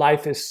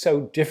life is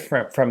so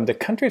different from the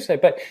countryside.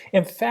 But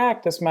in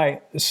fact, as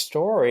my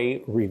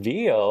story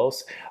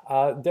reveals,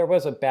 there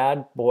was a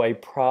bad boy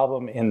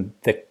problem in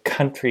the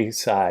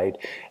countryside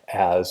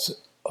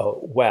as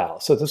well.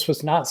 So this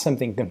was not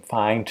something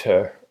confined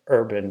to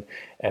urban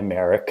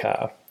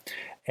America.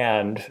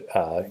 And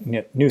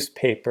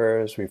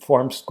newspapers,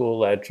 reform school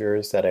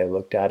ledgers that I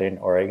looked at in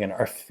Oregon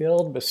are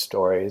filled with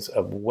stories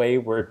of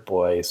wayward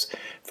boys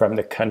from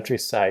the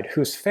countryside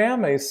whose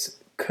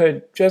families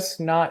could just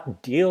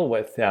not deal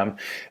with them.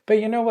 But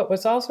what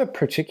was also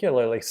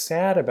particularly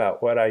sad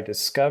about what I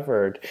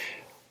discovered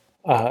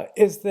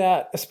is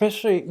that,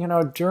 especially,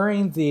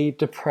 during the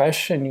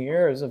Depression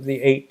years of the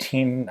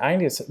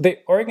 1890s, the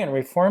Oregon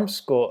Reform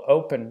School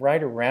opened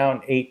right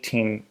around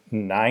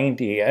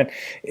 1890. And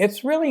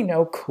it's really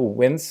no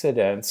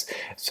coincidence.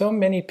 So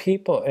many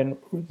people in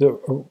the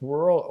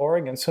rural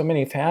Oregon, so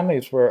many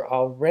families were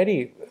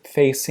already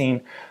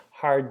facing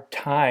hard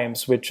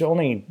times, which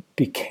only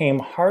became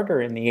harder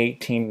in the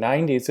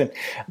 1890s. And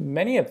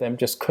many of them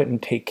just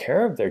couldn't take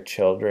care of their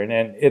children.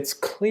 And it's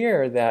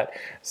clear that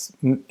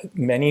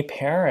many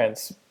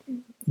parents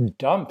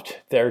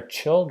dumped their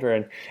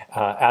children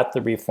at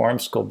the reform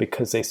school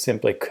because they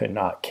simply could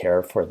not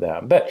care for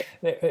them. But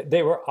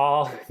they were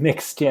all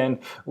mixed in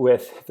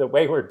with the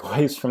wayward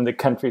boys from the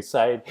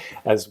countryside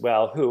as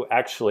well, who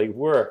actually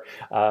were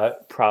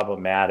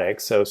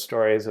problematic. So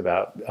stories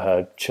about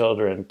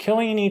children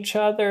killing each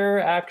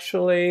other,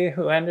 actually,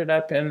 who ended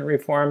up in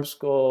reform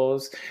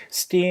schools,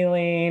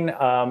 stealing,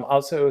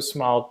 also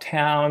small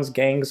towns,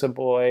 gangs of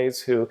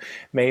boys who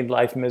made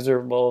life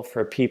miserable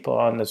for people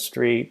on the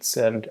streets.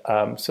 And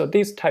so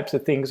these types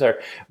of things are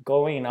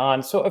going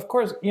on. So, of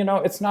course,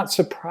 it's not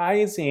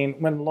surprising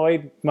when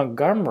Lloyd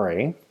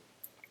Montgomery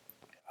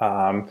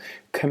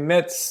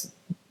commits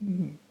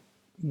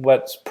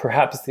what's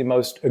perhaps the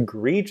most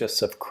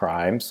egregious of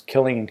crimes,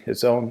 killing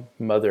his own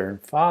mother and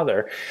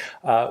father.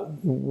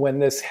 When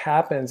this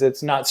happens,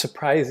 it's not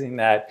surprising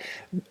that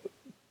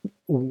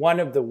one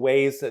of the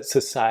ways that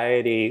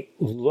society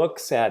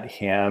looks at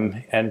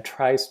him and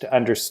tries to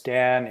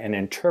understand and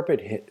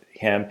interpret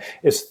him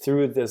is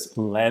through this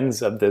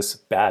lens of this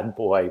bad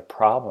boy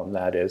problem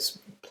that is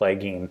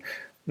plaguing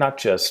not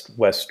just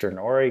Western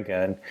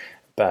Oregon,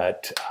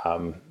 but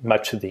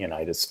much of the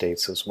United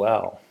States as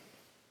well.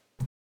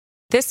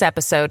 This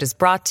episode is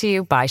brought to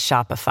you by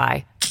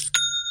Shopify.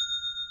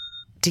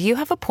 Do you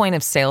have a point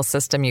of sale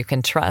system you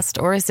can trust,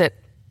 or is it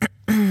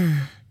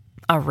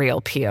a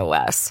real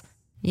POS?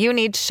 You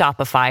need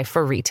Shopify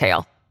for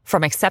retail.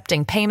 From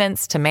accepting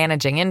payments to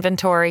managing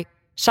inventory,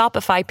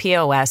 Shopify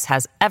POS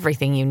has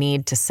everything you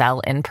need to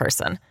sell in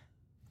person.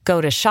 Go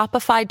to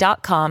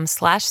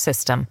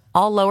shopify.com/system,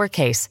 all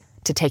lowercase,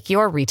 to take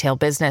your retail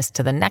business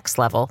to the next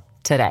level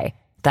today.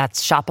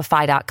 That's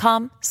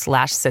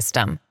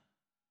shopify.com/system.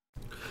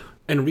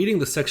 And reading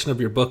the section of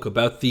your book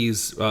about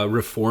these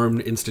reformed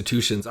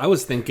institutions, I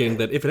was thinking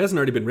that if it hasn't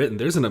already been written,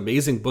 there's an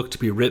amazing book to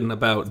be written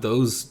about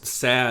those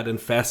sad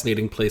and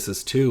fascinating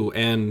places too.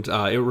 And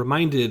it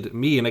reminded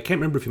me, and I can't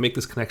remember if you make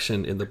this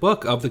connection in the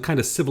book, of the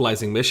kind of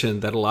civilizing mission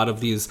that a lot of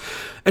these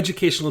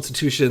educational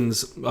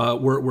institutions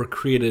were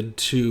created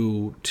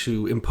to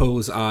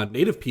impose on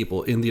Native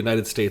people in the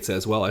United States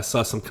as well. I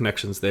saw some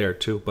connections there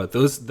too. But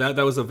that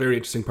was a very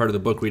interesting part of the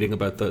book, reading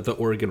about the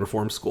Oregon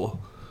Reform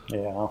School.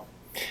 Yeah.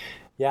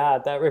 Yeah,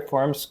 that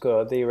reform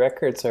school, the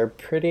records are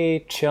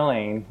pretty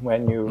chilling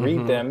when you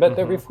read them. But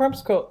the reform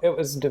school, it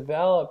was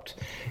developed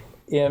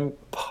in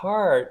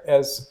part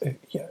as,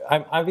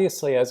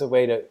 obviously as a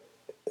way to,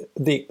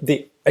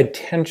 the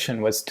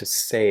intention was to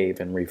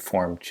save and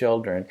reform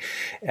children.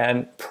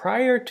 And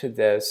prior to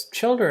this,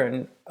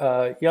 children,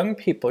 young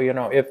people,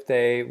 if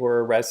they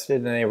were arrested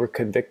and they were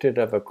convicted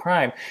of a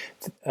crime,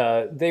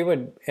 they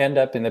would end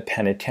up in the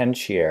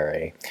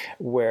penitentiary,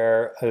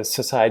 where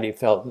society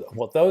felt,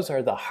 well, those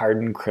are the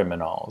hardened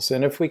criminals.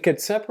 And if we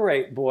could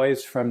separate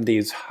boys from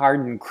these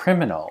hardened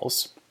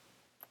criminals,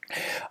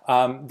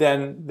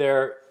 then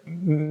there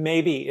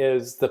maybe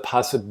is the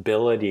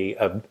possibility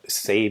of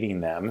saving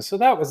them. So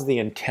that was the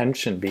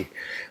intention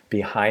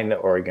behind the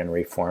Oregon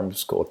Reform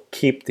School.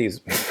 Keep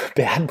these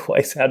bad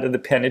boys out of the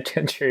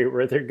penitentiary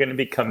where they're going to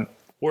become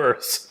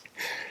worse.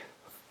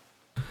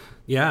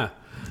 Yeah.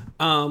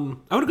 I want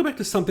to go back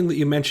to something that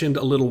you mentioned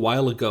a little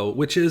while ago,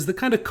 which is the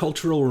kind of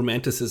cultural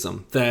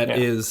romanticism that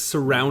is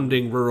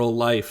surrounding rural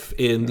life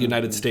in the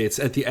United States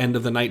at the end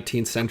of the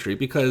 19th century.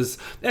 Because,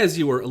 as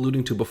you were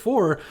alluding to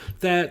before,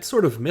 that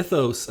sort of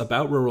mythos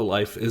about rural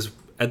life is,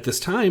 at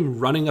this time,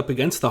 running up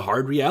against the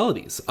hard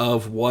realities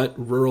of what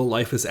rural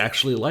life is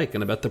actually like,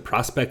 and about the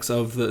prospects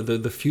of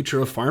the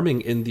future of farming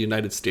in the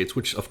United States,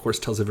 which of course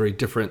tells a very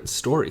different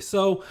story.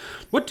 So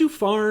what do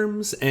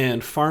farms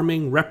and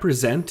farming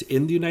represent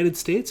in the United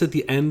States at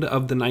the end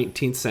of the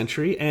 19th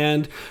century,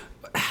 and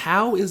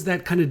how is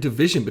that kind of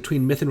division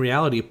between myth and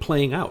reality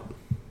playing out?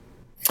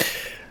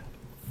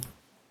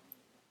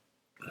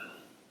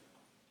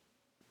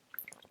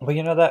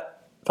 Well,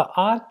 that the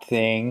odd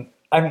thing,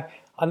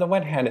 on the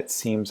one hand, it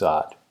seems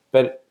odd,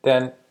 but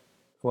then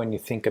when you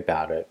think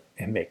about it,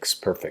 it makes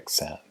perfect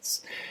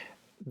sense.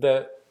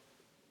 The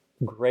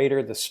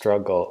greater the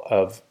struggle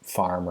of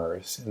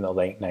farmers in the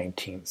late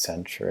 19th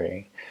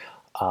century,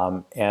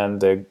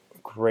 and the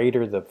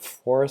greater the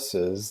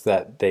forces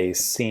that they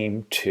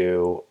seem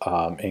to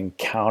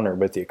encounter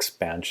with the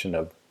expansion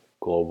of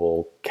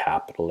global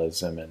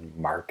capitalism and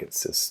market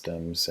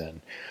systems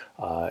and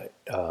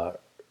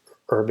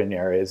urban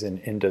areas and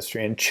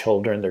industry, and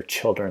their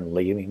children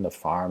leaving the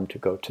farm to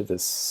go to the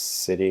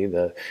city,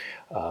 kind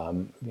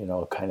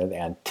of the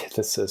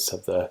antithesis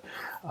of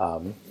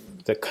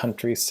the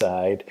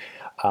countryside,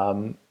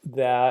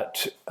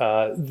 that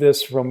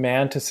this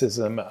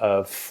romanticism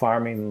of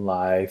farming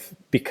life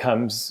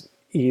becomes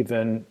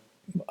even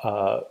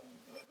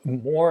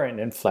more an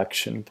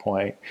inflection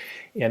point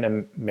in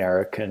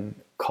American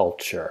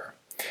culture.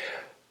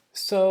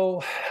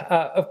 So,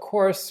 of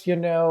course,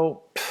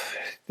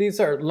 these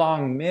are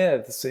long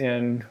myths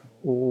in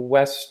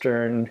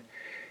Western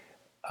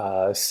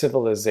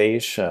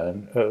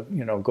civilization,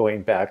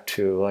 going back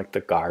to like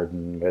the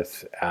garden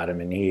with Adam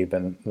and Eve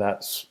and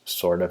that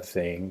sort of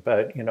thing.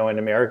 But, in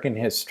American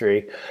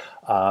history,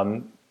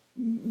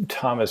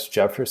 Thomas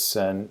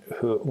Jefferson,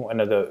 one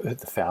of the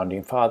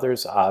founding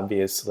fathers,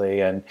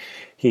 obviously, and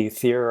he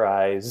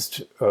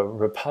theorized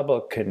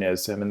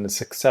republicanism and the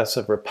success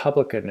of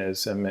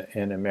republicanism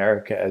in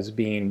America as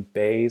being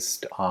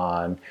based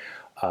on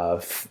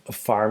a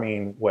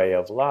farming way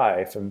of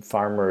life, and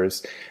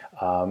farmers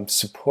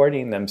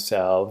supporting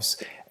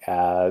themselves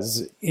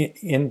as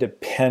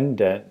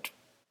independent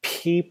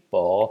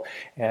people,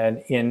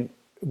 and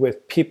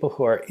with people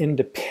who are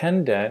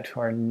independent, who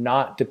are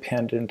not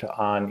dependent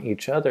on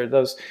each other.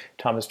 Those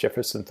Thomas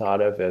Jefferson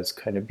thought of as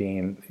kind of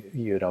being,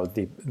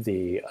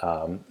 the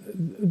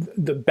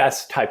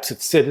best types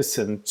of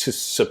citizen to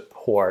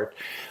support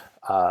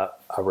a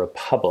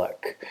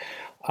republic.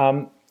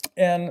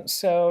 And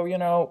so,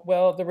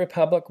 the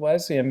Republic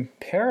was in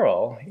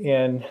peril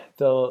in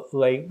the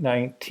late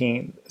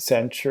 19th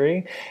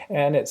century,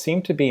 and it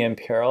seemed to be in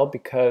peril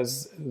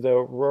because the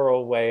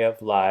rural way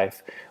of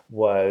life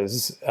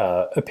was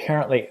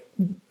apparently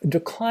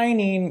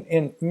declining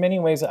in many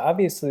ways.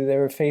 Obviously, they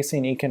were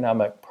facing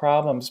economic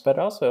problems, but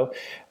also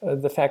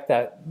the fact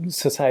that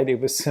society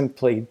was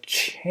simply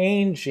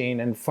changing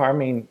and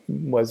farming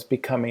was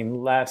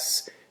becoming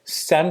less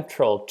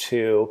central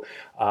to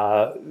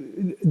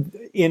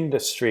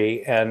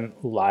industry and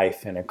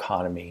life and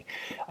economy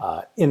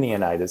in the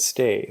United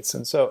States.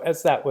 And so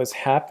as that was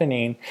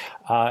happening,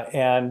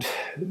 and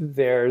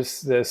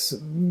there's this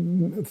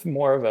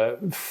more of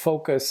a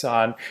focus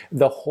on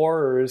the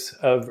horrors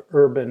of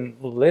urban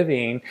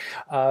living,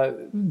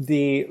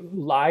 the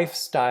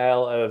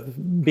lifestyle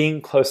of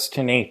being close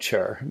to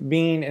nature,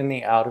 being in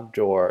the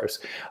outdoors,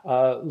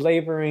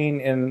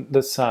 laboring in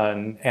the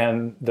sun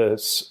and the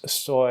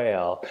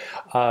soil,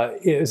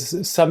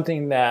 is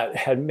something that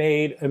had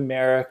made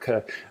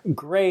America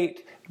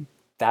great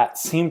that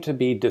seemed to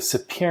be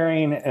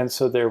disappearing. And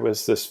so there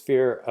was this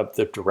fear of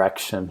the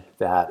direction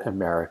that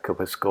America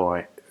was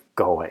going.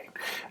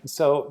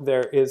 So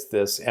there is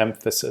this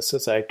emphasis,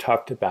 as I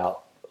talked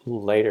about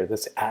later,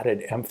 this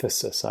added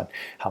emphasis on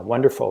how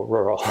wonderful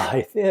rural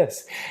life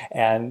is,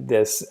 and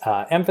this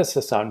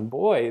emphasis on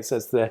boys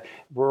as the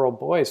rural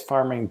boys,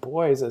 farming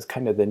boys, as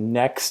kind of the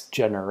next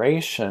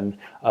generation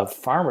of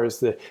farmers,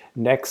 the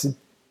next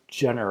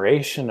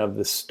generation of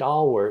the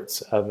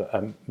stalwarts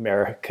of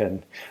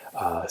American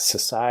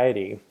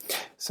society.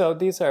 So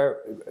these are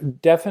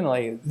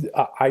definitely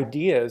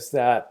ideas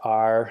that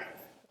are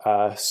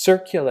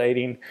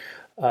circulating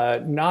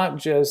not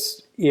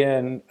just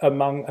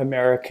among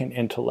American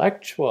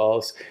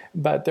intellectuals,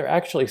 but they're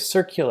actually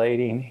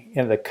circulating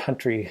in the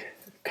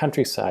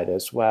countryside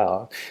as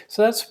well.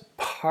 So that's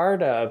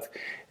part of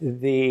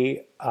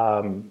the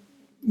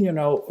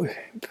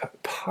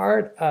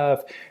part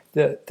of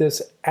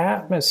this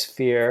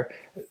atmosphere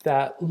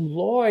that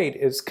Lloyd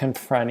is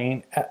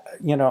confronting,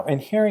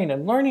 and hearing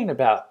and learning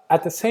about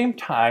at the same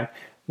time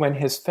when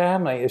his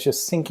family is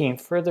just sinking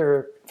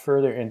further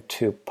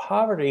into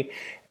poverty,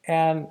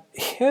 and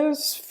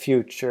his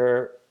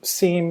future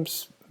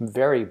seems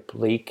very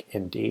bleak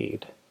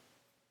indeed.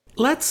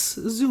 Let's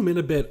zoom in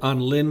a bit on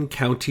Linn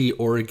County,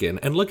 Oregon,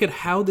 and look at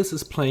how this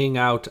is playing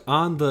out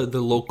on the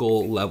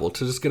local level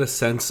to just get a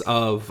sense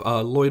of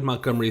Lloyd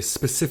Montgomery's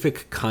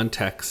specific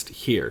context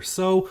here.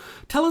 So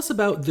tell us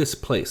about this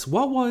place.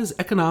 What was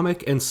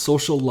economic and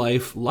social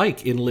life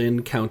like in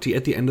Linn County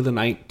at the end of the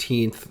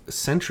 19th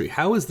century?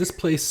 How is this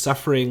place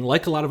suffering,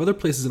 like a lot of other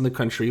places in the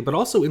country, but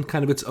also in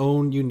kind of its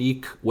own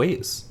unique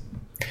ways?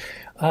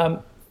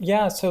 So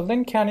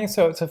Linn County,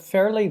 so it's a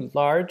fairly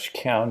large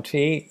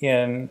county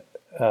in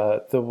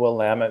the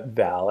Willamette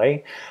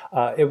Valley.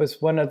 It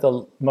was one of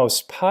the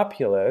most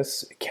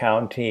populous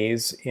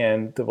counties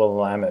in the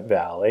Willamette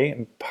Valley,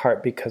 in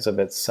part because of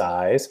its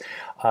size.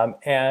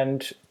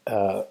 And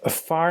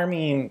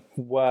farming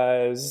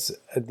was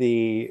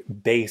the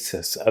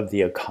basis of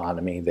the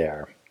economy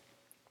there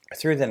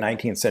through the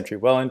 19th century,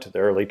 well into the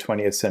early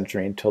 20th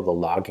century, until the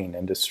logging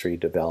industry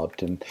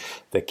developed in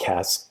the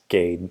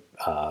Cascade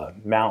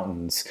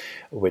Mountains,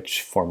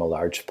 which form a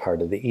large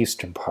part of the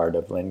eastern part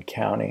of Linn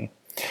County.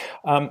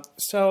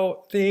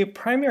 So the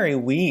primary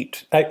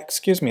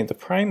the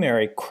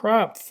primary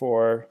crop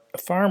for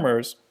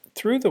farmers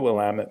through the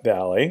Willamette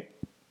Valley,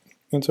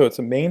 and so it's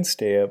a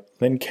mainstay of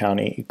Linn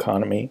County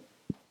economy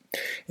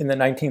in the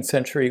 19th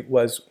century,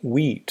 was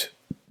wheat.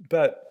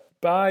 But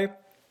by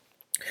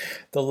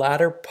the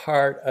latter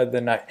part of the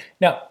night,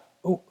 now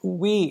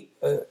wheat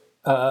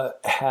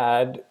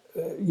had,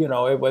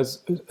 it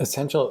was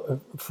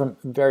essential from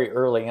very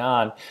early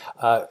on,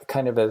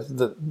 kind of as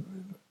the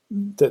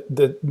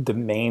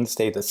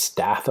mainstay, the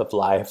staff of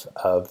life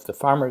of the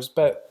farmers.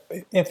 But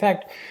in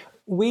fact,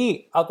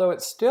 wheat, although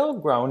it's still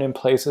grown in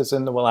places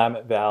in the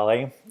Willamette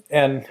Valley,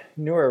 and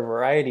newer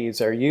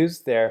varieties are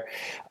used there,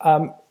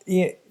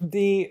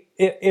 the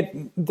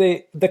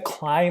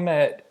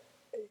climate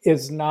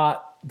is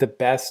not the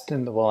best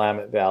in the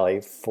Willamette Valley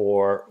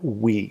for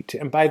wheat.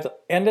 And by the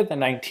end of the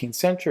 19th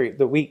century,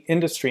 the wheat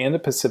industry in the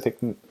Pacific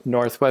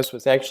Northwest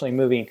was actually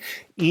moving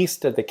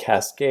east of the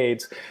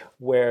Cascades,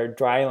 where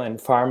dryland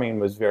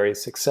farming was very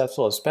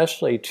successful,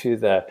 especially to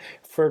the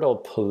fertile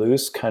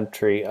Palouse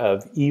country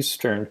of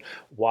eastern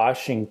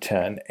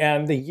Washington.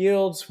 And the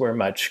yields were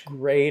much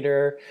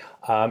greater.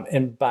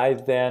 And by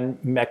then,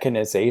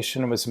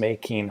 mechanization was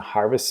making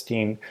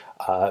harvesting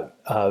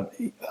of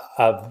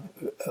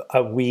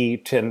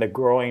wheat and the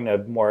growing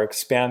of more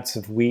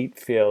expansive wheat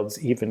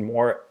fields even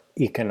more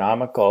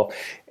economical.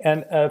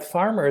 And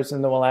farmers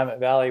in the Willamette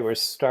Valley were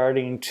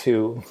starting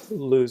to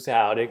lose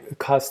out. It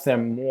cost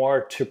them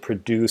more to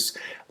produce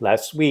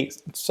less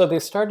wheat. So they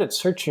started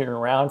searching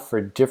around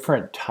for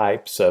different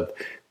types of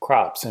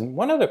crops. And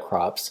one of the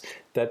crops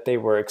that they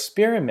were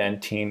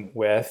experimenting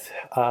with,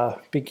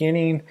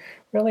 beginning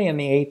really in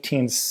the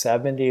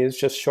 1870s,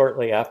 just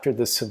shortly after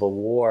the Civil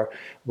War,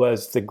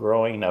 was the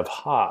growing of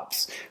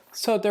hops.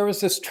 So there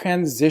was this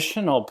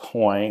transitional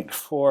point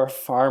for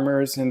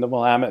farmers in the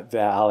Willamette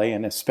Valley,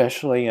 and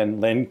especially in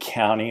Linn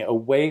County,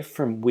 away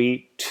from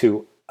wheat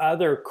to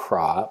other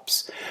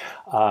crops,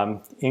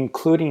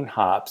 including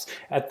hops,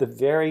 at the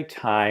very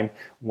time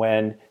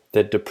when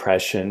the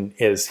Depression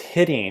is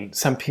hitting.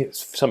 Some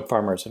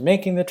farmers are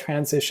making the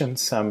transition,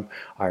 some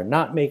are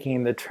not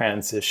making the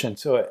transition.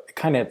 So it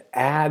kind of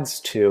adds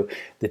to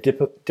the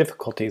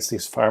difficulties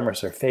these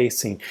farmers are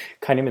facing,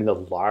 kind of in the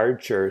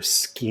larger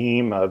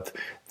scheme of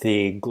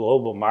the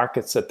global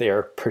markets that they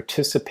are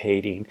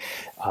participating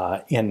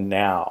in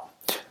now.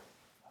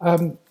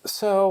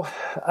 So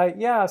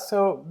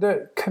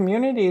the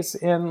communities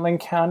in Linn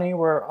County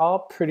were all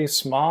pretty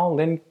small.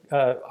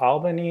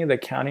 Albany, the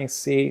county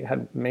seat,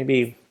 had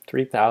maybe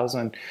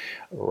 3,000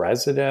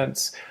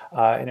 residents,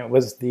 and it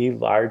was the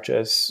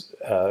largest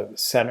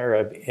center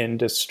of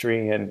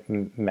industry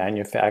and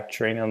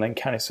manufacturing in Linn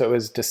County. So it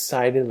was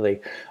decidedly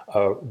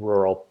a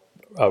rural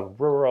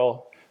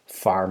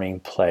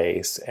farming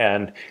place.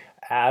 And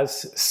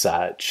as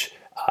such,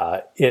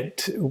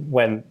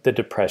 when the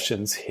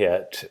depressions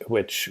hit,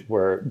 which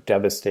were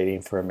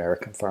devastating for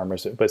American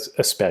farmers, it was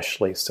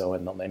especially so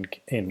in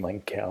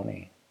Linn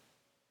County.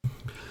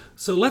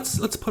 So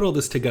let's put all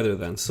this together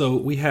then. So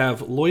we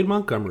have Lloyd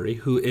Montgomery,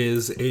 who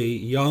is a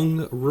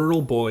young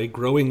rural boy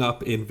growing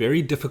up in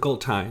very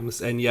difficult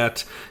times, and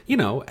yet,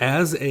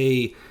 as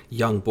a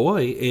young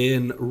boy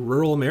in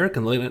rural America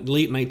in the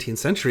late 19th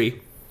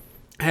century,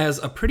 has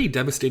a pretty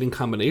devastating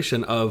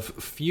combination of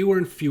fewer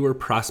and fewer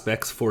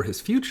prospects for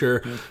his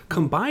future,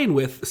 combined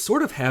with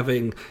sort of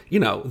having,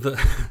 the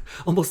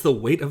almost the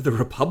weight of the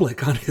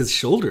republic on his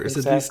shoulders,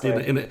 Exactly.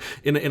 at least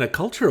in a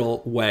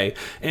cultural way.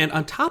 And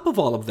on top of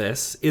all of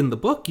this, in the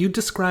book, you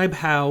describe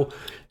how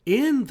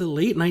in the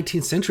late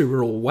 19th century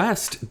rural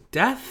West,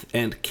 death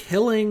and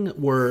killing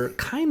were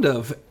kind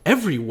of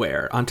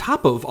everywhere on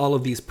top of all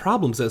of these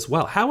problems as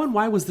well. How and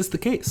why was this the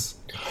case?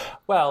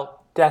 Well,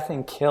 death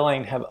and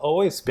killing have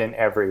always been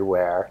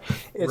everywhere.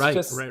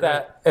 It's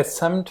that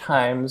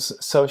sometimes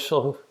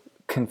social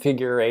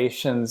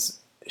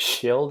configurations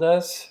shield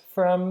us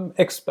from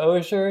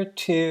exposure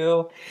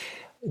to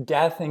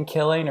death and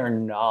killing or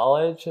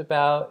knowledge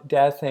about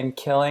death and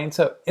killing.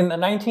 So in the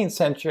 19th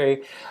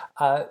century,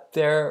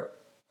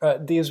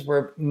 these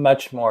were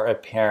much more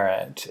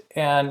apparent.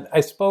 And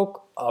I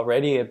spoke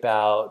already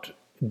about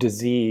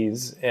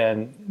disease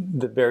and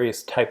the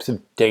various types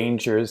of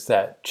dangers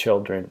that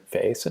children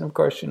face. And of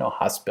course,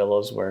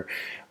 hospitals were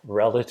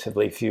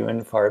relatively few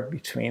and far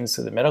between,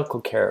 so the medical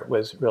care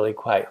was really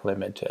quite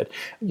limited.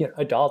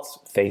 Adults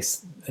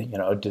face,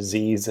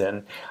 disease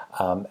and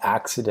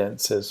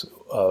accidents as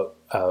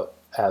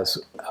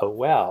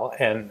well,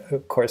 and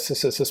of course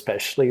this is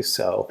especially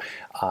so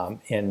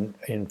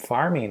in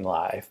farming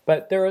life.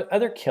 But there are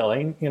other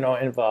killing,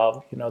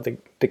 involved,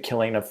 the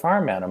killing of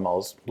farm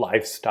animals,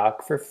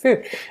 livestock for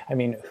food. I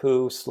mean,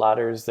 who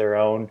slaughters their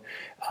own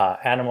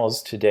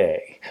animals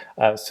today?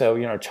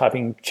 So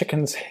chopping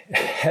chickens'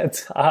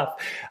 heads off,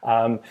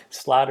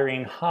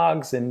 slaughtering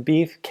hogs and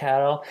beef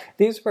cattle.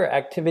 These were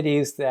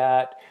activities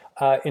that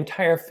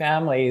entire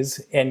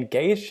families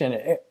engaged in.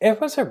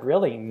 It was a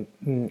really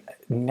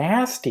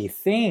nasty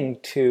thing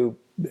to,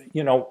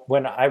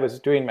 when I was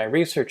doing my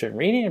research and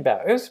reading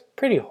about it, it was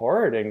pretty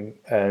horrid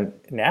and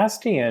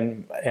nasty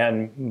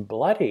and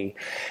bloody.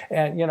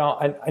 And,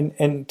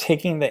 and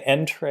taking the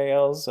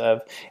entrails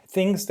of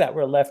things that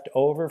were left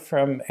over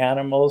from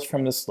animals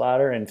from the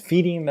slaughter and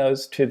feeding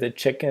those to the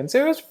chickens.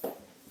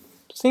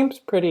 Seems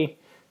pretty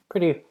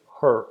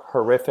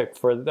horrific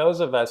for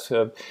those of us who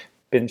have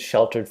been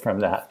sheltered from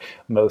that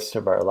most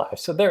of our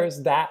lives. So there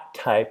is that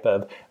type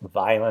of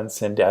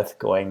violence and death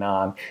going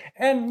on.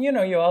 And,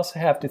 you also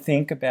have to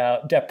think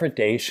about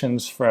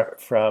depredations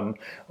from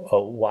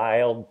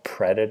wild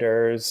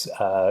predators,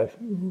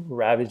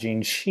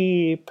 ravaging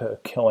sheep,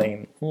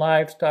 killing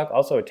livestock,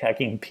 also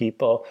attacking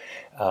people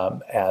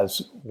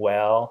as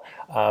well.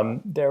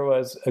 There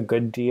was a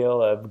good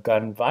deal of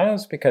gun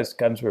violence because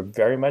guns were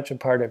very much a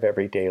part of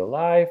everyday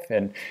life,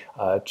 and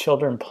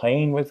children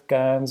playing with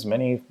guns.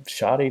 Many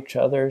shot each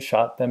other,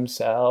 shot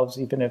themselves.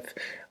 Even if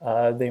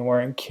they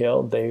weren't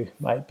killed, they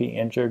might be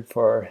injured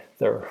for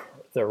the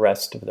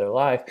rest of their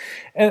life.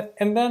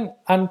 And then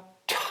on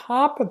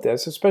top of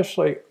this,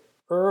 especially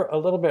a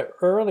little bit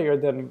earlier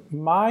than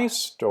my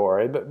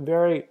story, but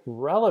very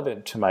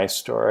relevant to my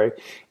story,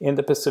 in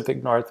the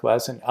Pacific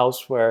Northwest and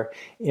elsewhere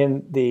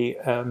in the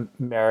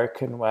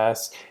American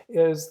West,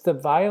 is the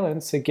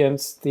violence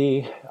against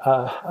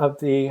of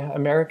the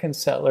American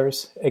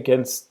settlers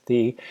against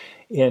the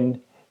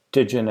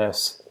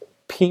indigenous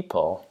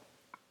people.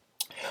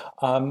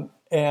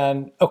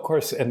 And of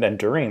course, and then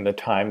during the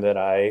time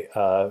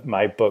that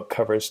my book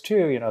covers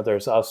too,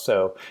 there's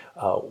also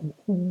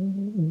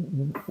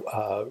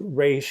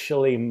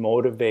racially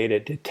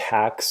motivated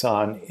attacks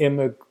on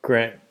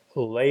immigrant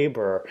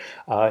labor,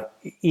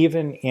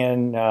 even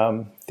in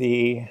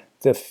the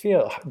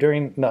field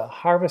during the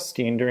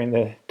harvesting, during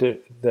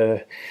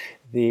the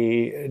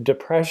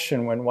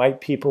Depression, when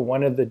white people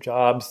wanted the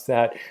jobs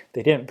that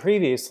they didn't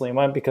previously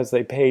want because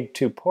they paid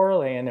too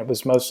poorly, and it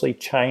was mostly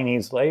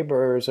Chinese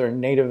laborers or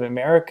Native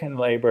American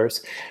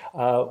laborers.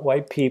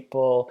 White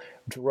people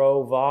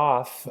drove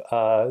off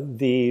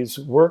these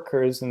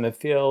workers in the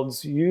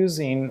fields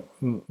using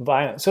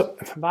violence. So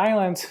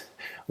violence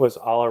was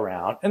all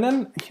around. And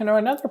then,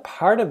 another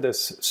part of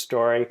this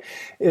story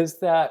is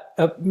that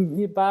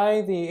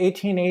by the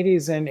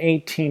 1880s and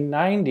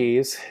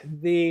 1890s,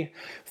 the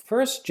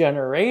first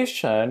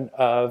generation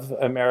of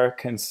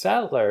American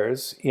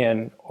settlers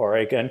in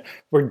Oregon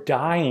were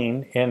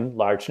dying in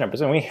large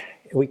numbers. And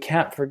we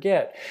can't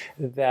forget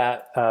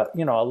that a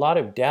lot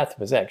of death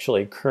was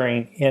actually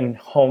occurring in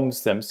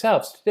homes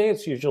themselves. Today,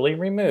 it's usually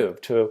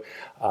removed to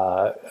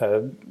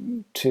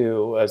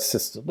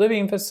assisted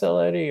living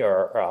facility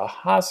or a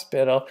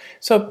hospital.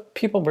 So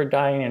people were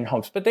dying in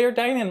homes, but they were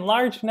dying in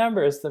large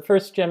numbers. The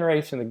first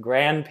generation, the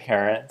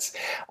grandparents,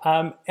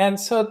 and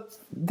so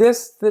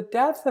the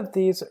death of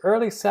these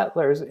early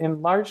settlers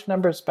in large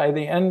numbers by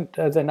the end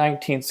of the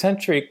 19th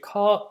century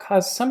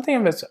caused something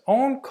of its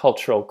own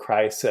cultural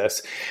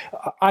crisis.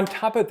 On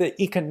top of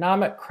the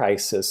economic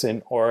crisis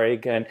in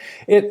Oregon,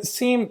 it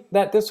seemed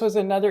that this was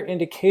another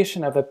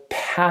indication of a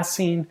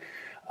passing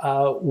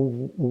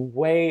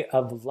way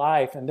of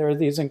life. And there are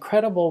these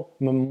incredible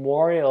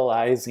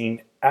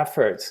memorializing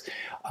efforts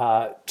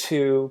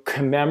to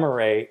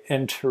commemorate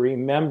and to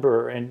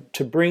remember and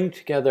to bring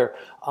together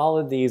all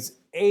of these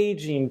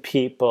aging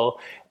people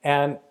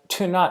and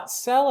to not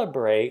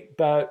celebrate,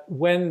 but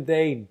when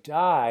they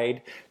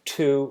died,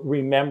 to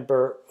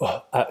remember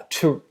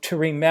to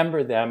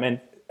remember them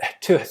and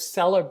to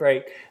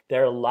celebrate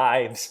their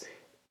lives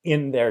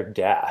in their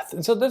death.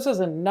 And so this is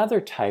another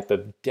type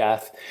of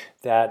death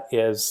that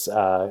is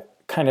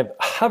kind of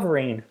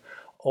hovering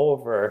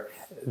over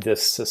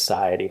this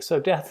society. So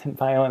death and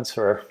violence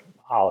are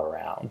all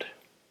around.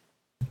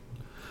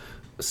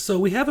 So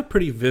we have a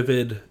pretty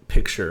vivid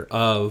picture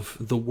of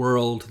the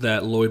world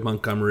that Lloyd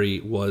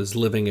Montgomery was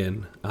living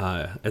in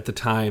at the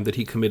time that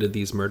he committed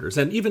these murders.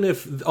 And even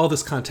if all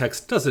this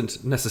context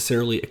doesn't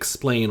necessarily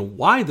explain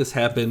why this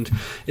happened,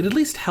 it at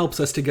least helps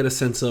us to get a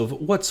sense of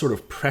what sort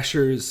of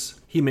pressures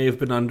he may have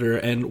been under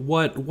and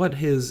what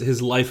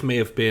his life may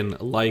have been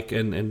like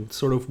and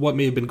sort of what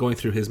may have been going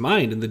through his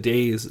mind in the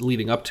days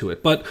leading up to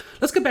it. But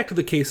let's get back to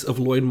the case of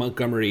Lloyd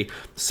Montgomery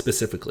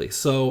specifically.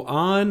 So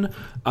on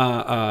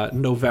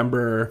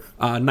November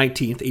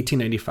 19th,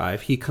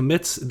 1895, he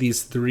commits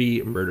these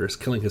 3 murders,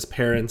 killing his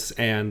parents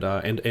and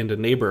a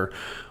neighbor.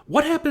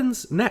 What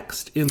happens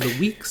next in the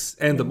weeks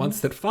and the months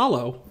that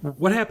follow?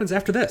 What happens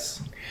after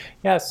this?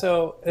 Yeah,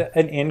 so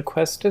an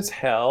inquest is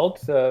held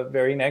the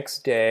very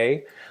next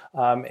day.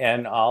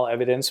 And all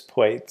evidence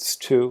points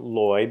to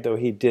Lloyd, though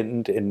he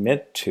didn't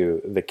admit to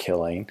the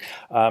killing.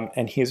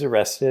 And he's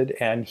arrested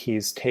and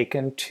he's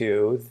taken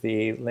to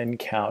the Lynn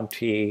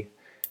County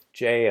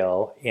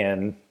Jail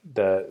in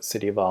the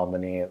city of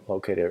Albany,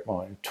 located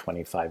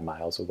 25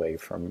 miles away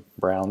from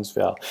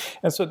Brownsville.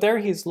 And so there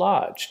he's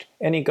lodged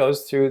and he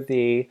goes through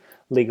the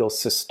legal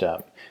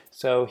system.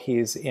 So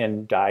he's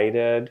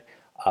indicted,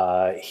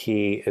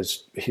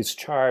 he's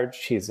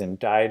charged, he's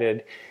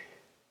indicted.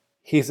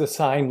 He's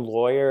assigned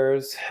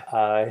lawyers.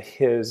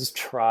 His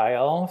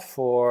trial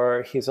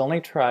he's only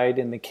tried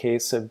in the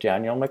case of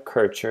Daniel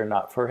McKercher,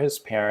 not for his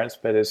parents,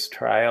 but his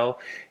trial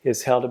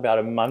is held about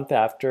a month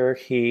after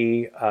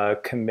he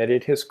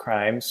committed his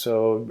crime,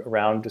 so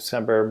around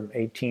December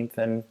 18th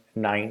and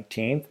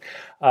 19th.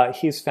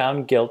 He's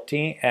found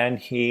guilty and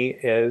he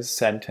is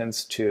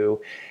sentenced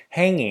to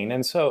hanging.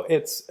 And so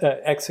it's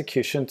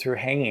execution through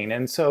hanging.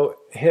 And so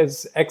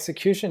his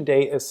execution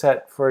date is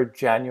set for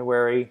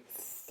January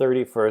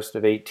 31st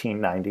of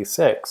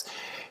 1896.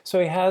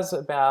 So he has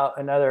about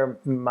another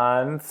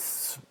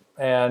month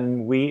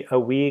and a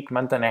week,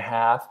 month and a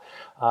half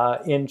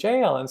in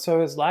jail. And so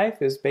his life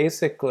is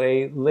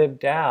basically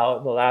lived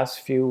out the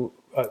last the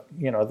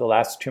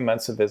last 2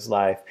 months of his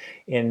life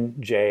in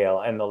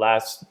jail and the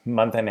last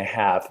month and a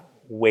half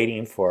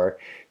waiting for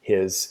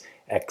his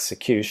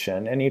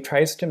execution. And he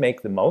tries to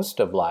make the most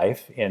of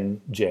life in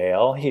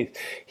jail.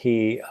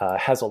 He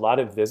has a lot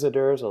of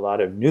visitors, a lot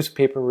of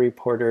newspaper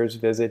reporters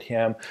visit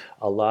him,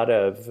 a lot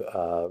of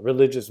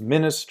religious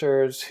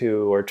ministers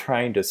who are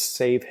trying to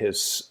save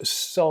his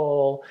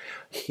soul.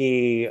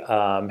 He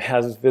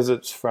has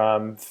visits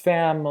from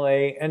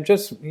family and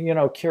just,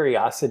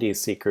 curiosity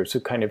seekers who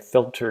kind of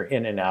filter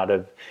in and out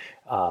of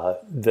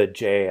the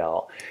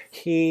jail.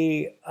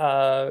 He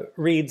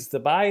reads the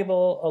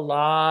Bible a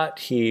lot.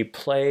 He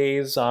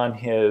plays on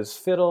his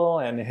fiddle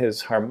and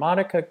his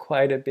harmonica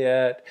quite a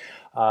bit.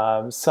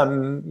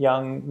 Some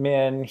young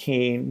men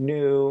he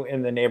knew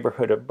in the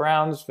neighborhood of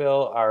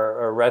Brownsville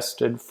are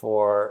arrested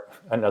for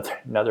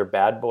another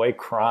bad boy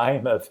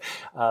crime of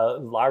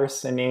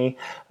larceny,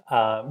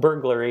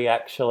 burglary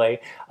actually,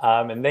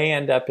 and they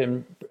end up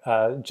in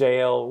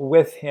jail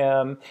with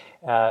him.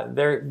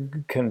 They're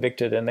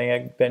convicted and they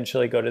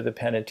eventually go to the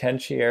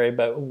penitentiary,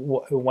 but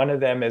one of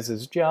them is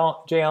his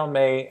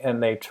jailmate,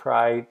 and they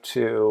try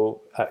to,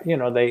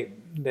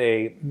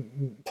 they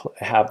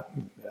have,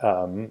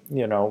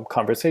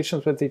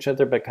 conversations with each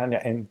other, but kind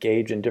of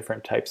engage in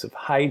different types of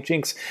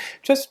hijinks,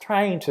 just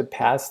trying to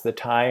pass the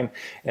time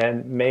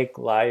and make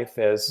life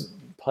as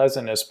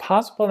pleasant as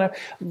possible. Now,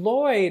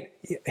 Lloyd,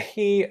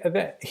 he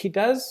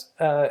does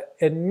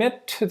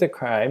admit to the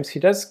crimes. He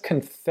does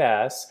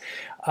confess.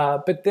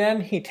 But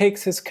then he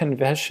takes his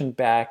confession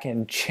back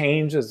and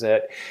changes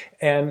it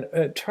and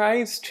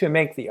tries to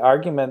make the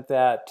argument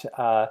that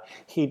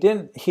he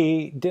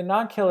did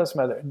not kill his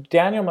mother.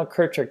 Daniel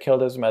McKercher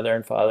killed his mother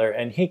and father,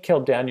 and he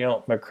killed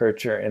Daniel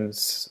McKercher in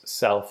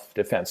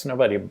self-defense.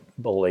 Nobody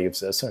believes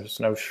this. There's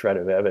no shred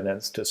of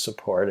evidence to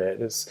support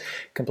it. It's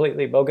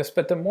completely bogus.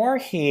 But the more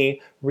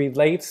he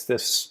relates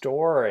this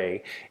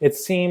story, it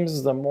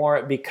seems the more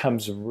it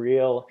becomes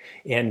real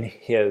in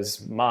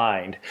his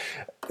mind.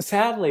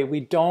 Sadly, we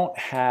don't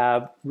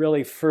have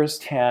really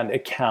firsthand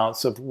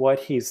accounts of what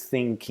he's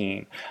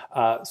thinking.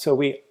 So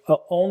we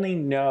only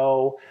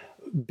know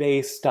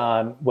based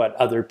on what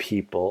other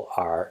people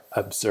are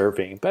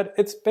observing. But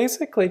it's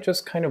basically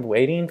just kind of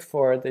waiting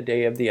for the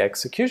day of the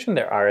execution.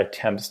 There are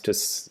attempts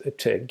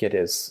to get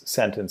his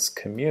sentence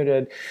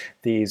commuted.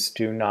 These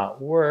do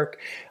not work.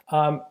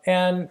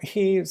 And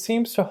he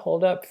seems to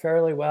hold up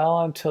fairly well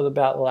until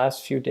about the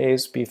last few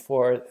days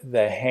before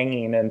the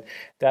hanging. And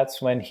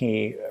that's when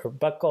he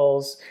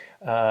buckles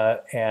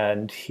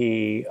and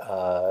he,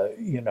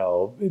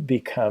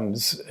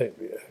 becomes...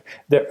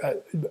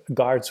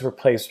 guards were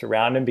placed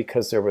around him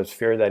because there was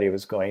fear that he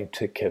was going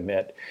to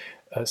commit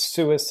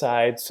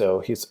suicide.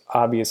 So he's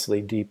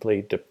obviously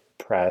deeply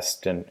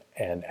depressed and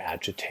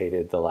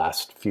agitated the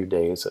last few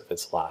days of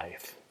his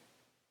life.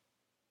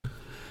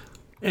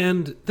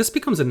 And this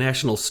becomes a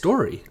national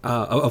story,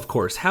 of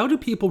course. How do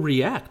people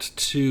react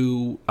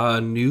to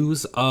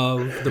news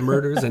of the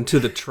murders and to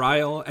the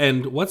trial?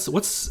 And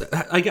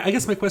I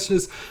guess my question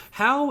is,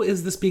 how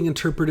is this being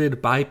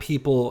interpreted by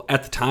people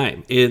at the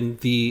time in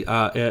late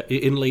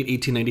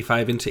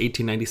 1895 into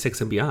 1896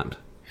 and beyond?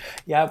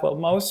 Yeah, well,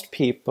 most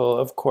people,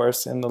 of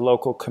course, in the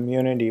local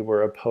community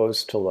were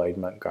opposed to Lloyd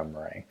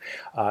Montgomery.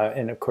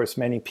 And of course,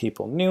 many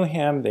people knew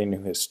him. They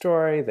knew his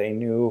story. They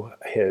knew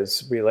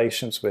his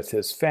relations with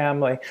his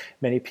family.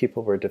 Many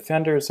people were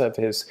defenders of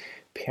his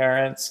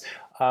parents.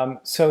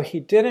 So he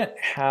didn't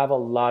have a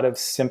lot of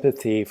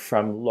sympathy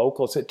from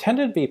locals. It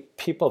tended to be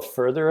people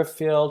further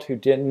afield who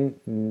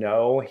didn't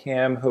know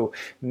him, who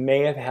may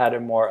have had a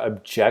more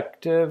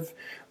objective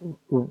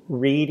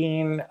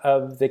reading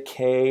of the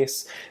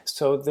case.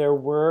 So there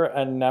were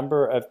a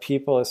number of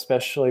people,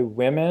 especially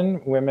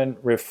women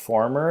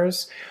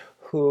reformers,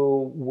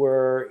 who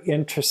were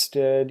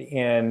interested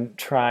in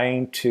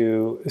trying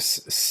to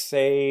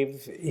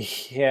save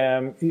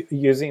him,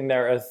 using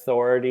their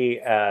authority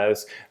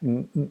as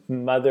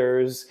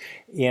mothers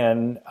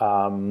in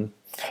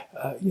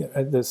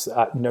this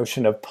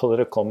notion of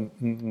political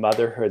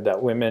motherhood,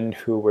 that women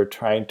who were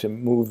trying to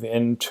move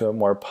into a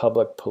more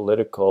public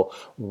political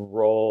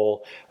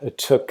role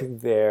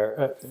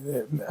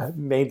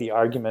made the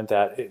argument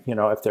that,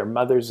 if they're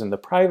mothers in the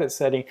private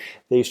setting,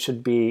 they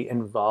should be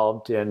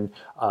involved in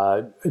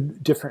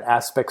different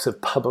aspects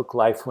of public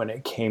life when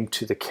it came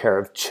to the care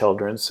of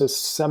children. So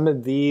some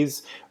of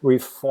these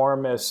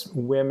reformist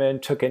women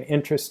took an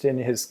interest in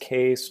his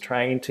case,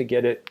 trying to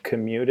get it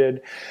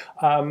commuted.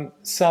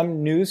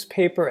 Some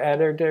newspaper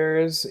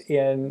editors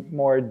in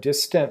more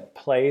distant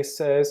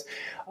places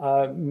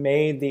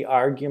made the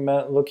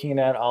argument, looking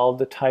at all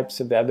the types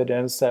of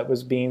evidence that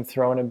was being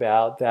thrown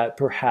about, that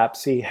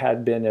perhaps he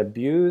had been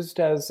abused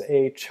as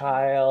a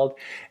child,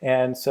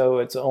 and so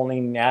it's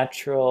only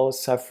natural,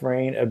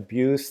 suffering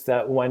abuse,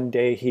 that one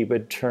day he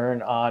would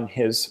turn on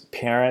his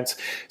parents.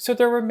 So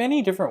there were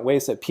many different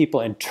ways that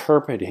people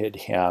interpreted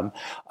him,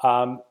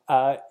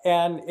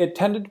 and it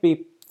tended to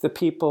be the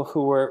people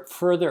who were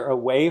further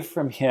away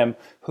from him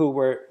who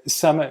were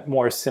somewhat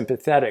more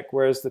sympathetic,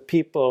 whereas the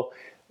people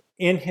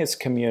in his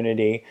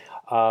community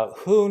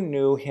who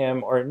knew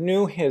him or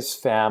knew his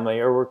family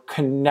or were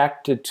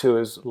connected to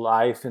his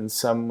life in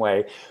some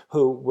way,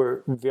 who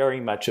were very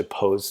much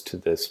opposed to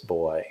this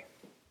boy.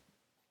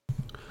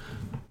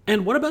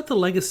 And what about the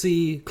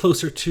legacy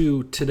closer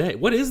to today?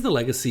 What is the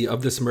legacy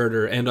of this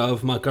murder and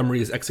of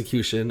Montgomery's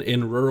execution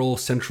in rural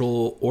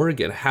central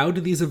Oregon? How do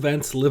these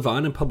events live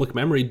on in public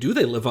memory? Do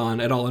they live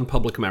on at all in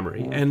public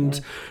memory? Mm-hmm.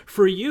 And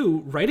for you,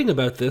 writing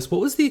about this, what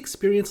was the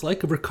experience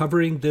like of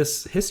recovering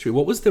this history?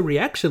 What was the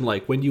reaction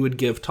like when you would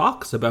give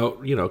talks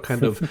about,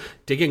 kind of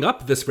digging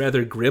up this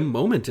rather grim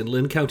moment in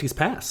Linn County's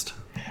past?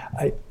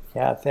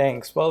 Yeah,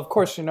 thanks. Well, of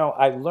course,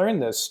 I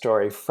learned this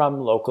story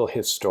from local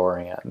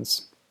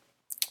historians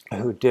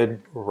who did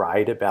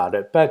write about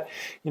it. But,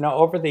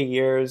 over the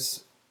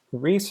years,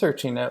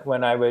 researching it,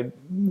 when I would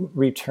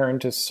return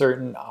to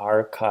certain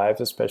archives,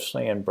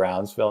 especially in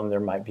Brownsville, and there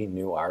might be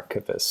new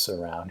archivists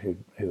around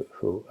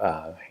who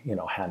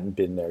hadn't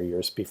been there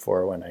years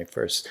before when I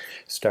first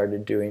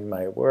started doing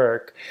my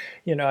work,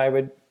 I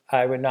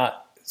would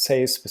not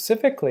say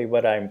specifically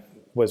what I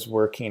was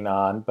working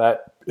on,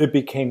 but it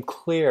became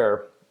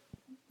clear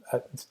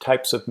the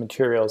types of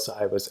materials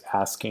I was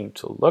asking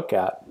to look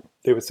at.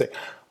 They would say,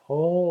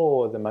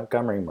 "Oh, the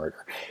Montgomery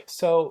murder."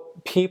 So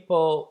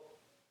people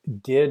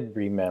did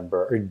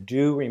remember or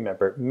do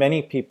remember.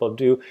 Many people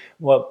do,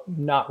 well,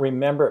 not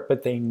remember it,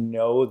 but they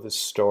know the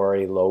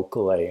story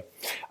locally.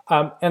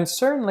 And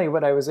certainly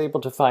what I was able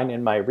to find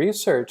in my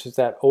research is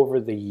that over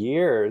the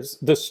years,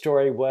 the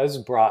story was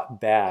brought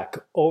back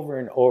over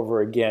and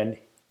over again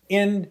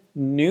in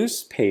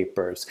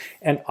newspapers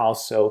and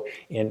also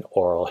in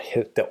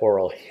the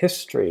oral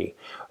history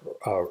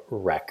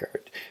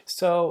record.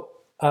 So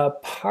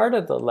part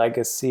of the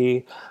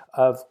legacy,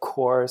 of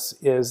course,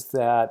 is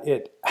that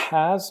it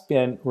has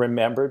been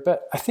remembered.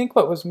 But I think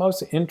what was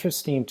most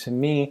interesting to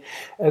me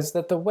is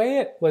that the way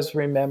it was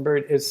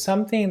remembered is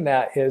something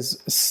that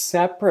is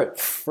separate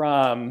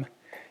from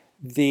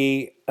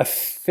the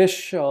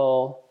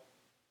official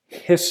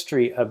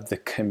history of the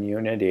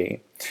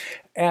community.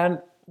 And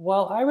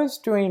while I was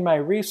doing my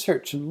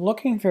research and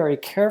looking very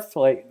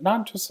carefully,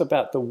 not just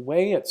about the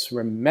way it's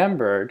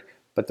remembered,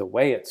 but the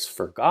way it's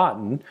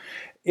forgotten,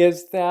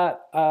 is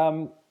that,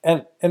 and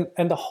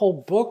the whole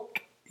book,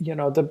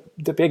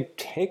 the big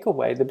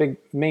takeaway, the big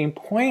main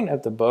point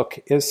of the book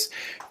is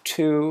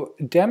to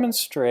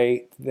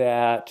demonstrate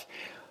that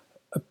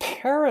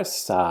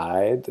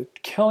parricide, the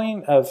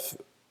killing of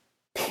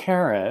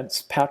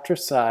parents,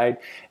 patricide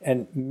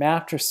and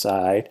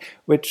matricide,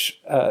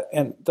 which,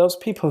 and those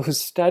people who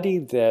study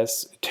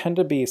this tend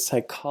to be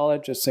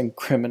psychologists and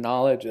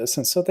criminologists.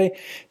 And so they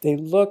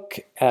look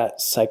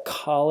at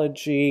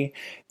psychology,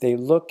 they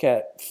look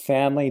at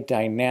family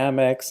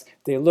dynamics,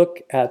 they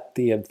look at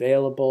the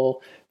availability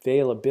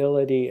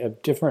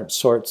of different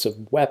sorts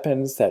of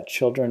weapons that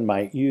children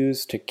might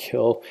use to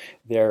kill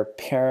their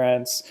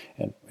parents,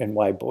 and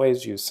why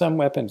boys use some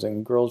weapons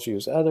and girls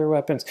use other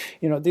weapons.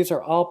 These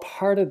are all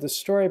part of the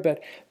story, but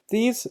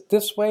this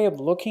way of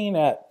looking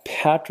at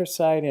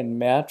patricide and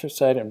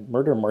matricide and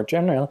murder more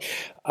generally,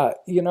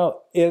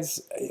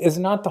 is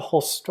not the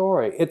whole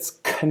story. It's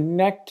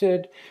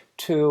connected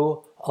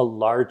to a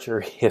larger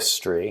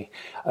history.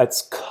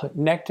 It's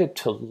connected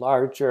to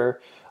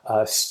larger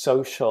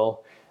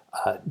social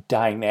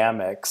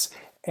dynamics.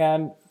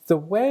 And the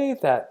way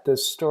that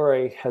this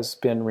story has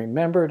been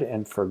remembered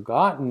and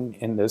forgotten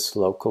in this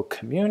local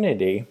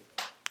community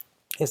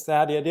is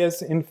that it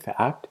is, in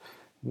fact,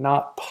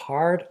 not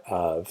part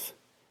of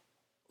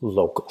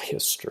local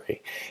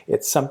history.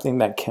 It's something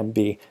that can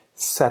be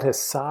set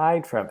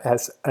aside from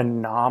as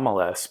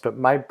anomalous, but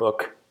my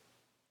book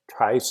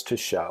tries to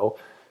show,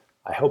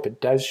 I hope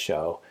it does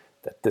show,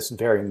 that this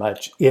very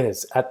much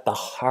is at the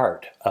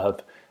heart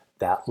of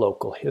that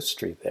local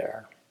history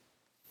there.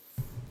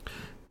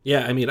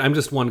 Yeah, I mean, I'm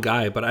just one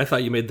guy, but I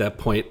thought you made that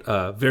point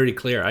very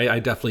clear. I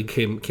definitely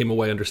came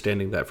away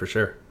understanding that for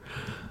sure.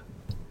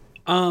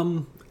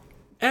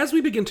 As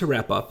we begin to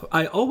wrap up,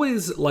 I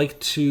always like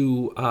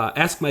to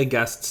ask my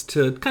guests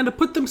to kind of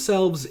put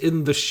themselves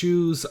in the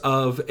shoes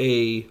of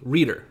a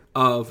reader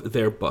of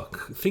their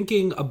book,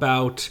 thinking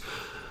about,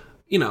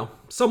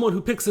 someone who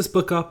picks this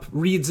book up,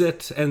 reads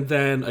it, and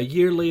then a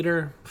year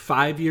later,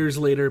 5 years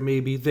later,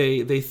 maybe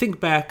they think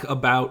back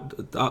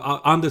about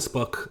on this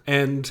book,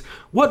 and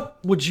what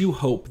would you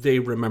hope they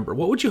remember?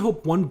 What would you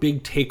hope one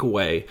big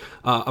takeaway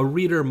a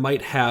reader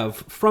might have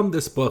from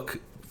this book,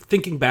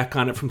 thinking back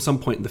on it from some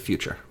point in the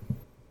future?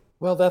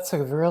 Well, that's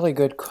a really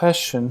good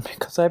question,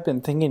 because I've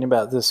been thinking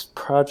about this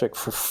project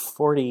for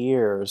 40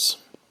 years.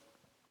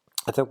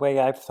 The way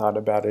I've thought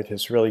about it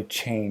has really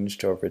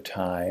changed over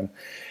time.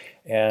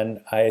 And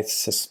I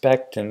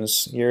suspect in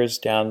years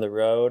down the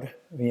road,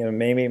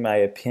 maybe my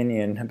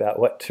opinion about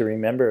what to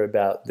remember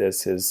about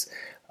this is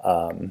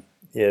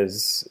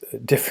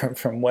different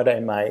from what I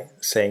might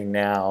say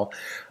now.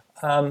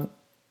 I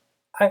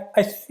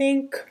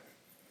think,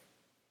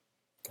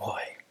 boy.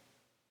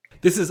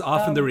 This is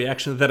often the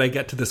reaction that I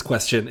get to this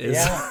question.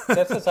 Yeah,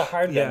 this is a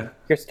hard yeah. one.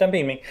 You're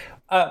stumping me.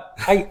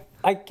 I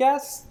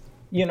guess,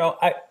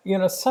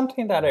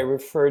 something that I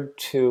referred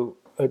to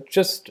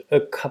just a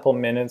couple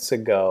minutes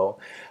ago.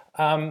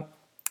 And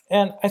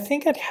I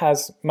think it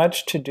has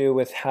much to do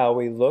with how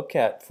we look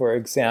at, for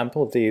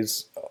example,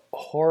 these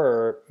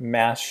horror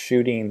mass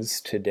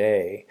shootings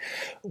today,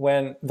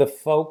 when the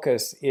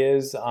focus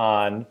is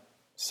on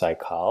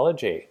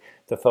psychology,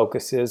 the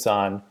focus is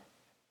on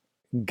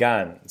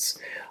guns.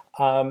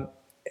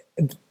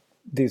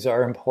 These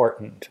are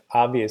important,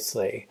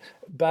 obviously,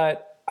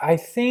 but I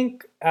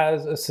think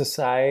as a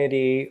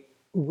society,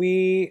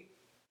 we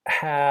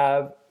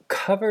have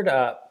covered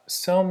up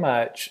so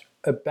much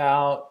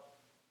about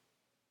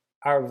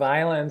our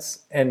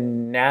violence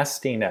and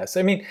nastiness.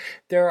 I mean,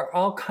 there are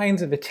all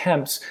kinds of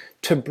attempts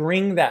to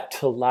bring that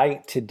to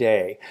light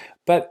today,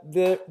 but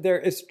there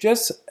is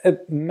just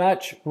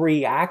much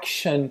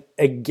reaction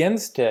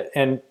against it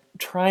and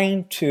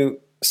trying to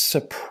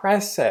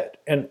suppress it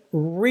and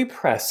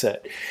repress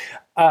it.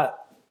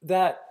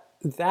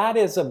 That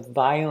is a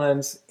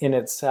violence in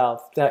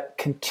itself that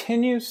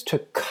continues to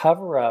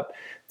cover up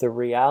the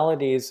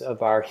realities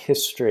of our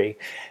history.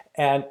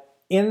 And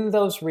in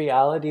those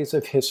realities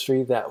of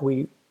history that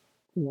we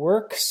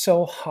work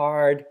so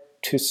hard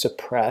to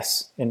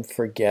suppress and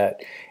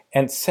forget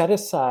and set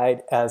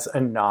aside as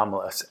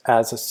anomalous,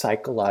 as a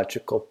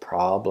psychological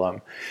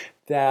problem,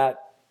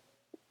 that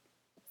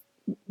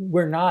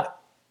we're not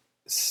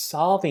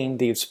solving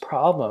these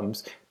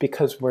problems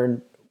because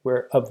we're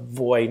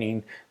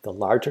avoiding the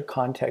larger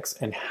context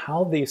and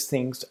how these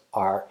things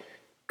are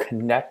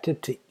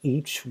connected to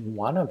each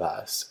one of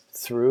us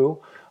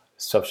through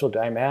social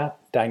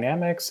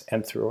dynamics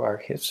and through our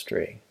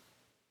history.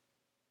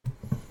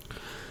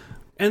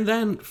 And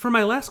then for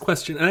my last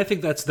question, and I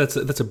think that's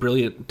a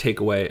brilliant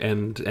takeaway,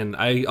 and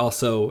I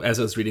also, as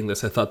I was reading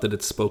this, I thought that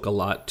it spoke a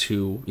lot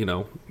to,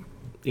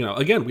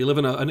 again, we live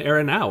in an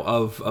era now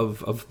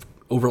of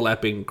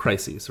overlapping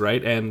crises,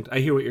 right? And I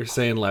hear what you're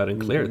saying loud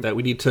and clear, that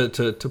we need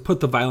to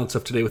put the violence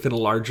of today within a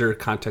larger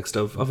context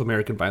of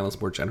American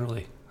violence more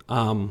generally.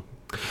 And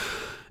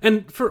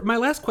for my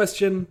last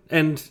question,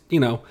 and,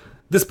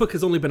 this book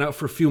has only been out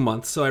for a few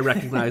months, so I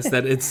recognize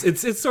that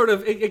it's sort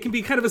of, it can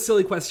be kind of a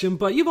silly question,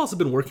 but you've also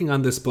been working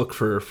on this book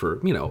for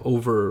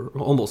over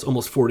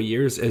almost 40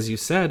 years, as you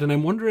said, and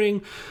I'm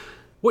wondering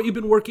what you've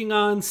been working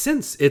on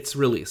since its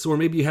release, or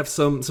maybe you have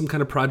some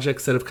kind of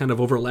projects that have kind of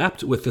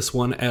overlapped with this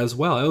one as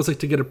well. I always like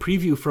to get a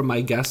preview from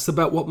my guests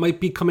about what might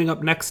be coming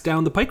up next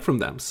down the pike from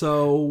them.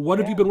 So what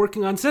have you been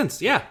working on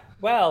since? Yeah.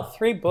 Well,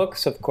 3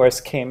 books, of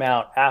course, came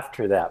out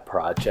after that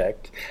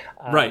project.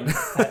 Right.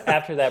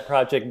 After that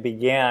project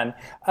began.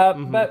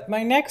 But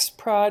my next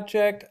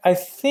project, I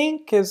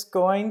think, is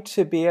going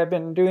to be, I've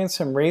been doing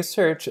some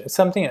research,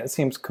 something that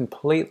seems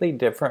completely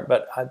different,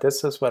 but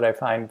this is what I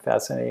find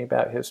fascinating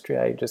about history.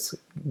 I just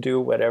do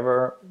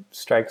whatever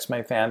strikes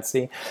my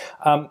fancy.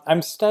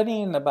 I'm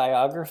studying the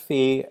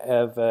biography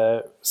of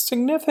a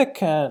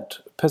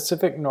significant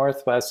Pacific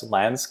Northwest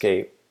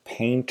landscape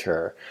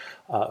painter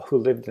who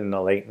lived in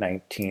the late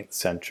 19th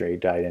century,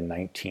 died in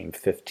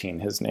 1915.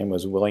 His name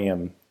was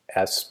William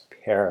S.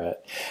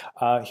 Parrott.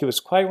 He was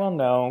quite well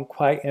known,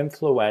 quite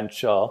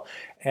influential,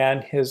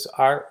 and his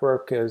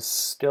artwork is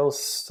still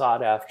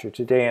sought after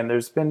today, and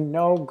there's been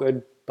no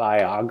good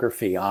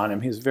biography on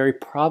him. He's a very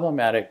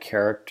problematic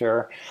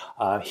character.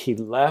 He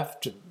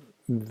left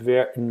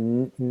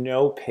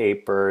no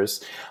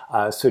papers,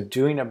 so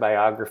doing a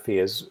biography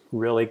is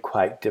really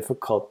quite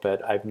difficult,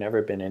 but I've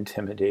never been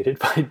intimidated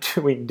by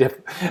doing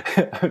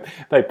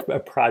by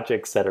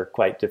projects that are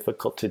quite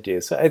difficult to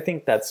do. So I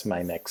think that's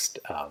my next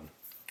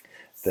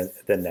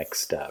the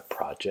next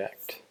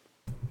project.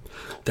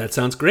 That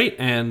sounds great.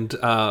 And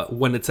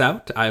when it's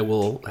out, I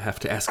will have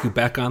to ask you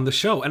back on the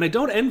show. And I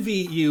don't envy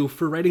you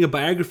for writing a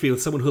biography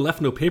with someone who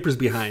left no papers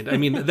behind. I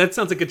mean, that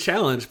sounds like a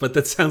challenge, but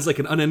that sounds like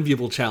an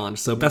unenviable challenge.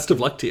 So best of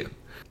luck to you.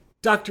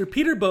 Dr.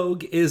 Peter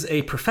Boag is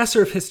a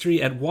professor of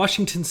history at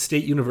Washington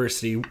State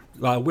University,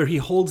 where he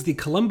holds the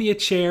Columbia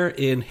Chair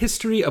in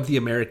History of the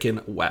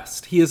American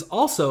West. He is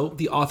also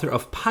the author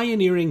of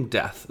Pioneering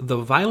Death, The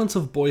Violence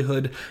of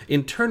Boyhood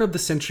in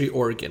Turn-of-the-Century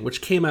Oregon, which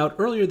came out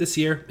earlier this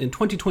year in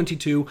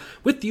 2022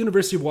 with the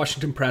University of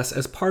Washington Press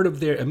as part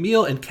of their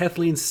Emil and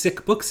Kathleen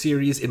Sick book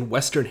series in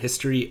Western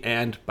history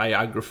and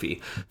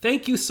biography.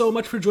 Thank you so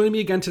much for joining me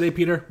again today,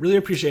 Peter. Really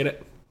appreciate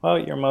it. Well,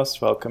 you're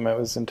most welcome. It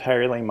was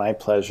entirely my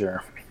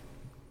pleasure.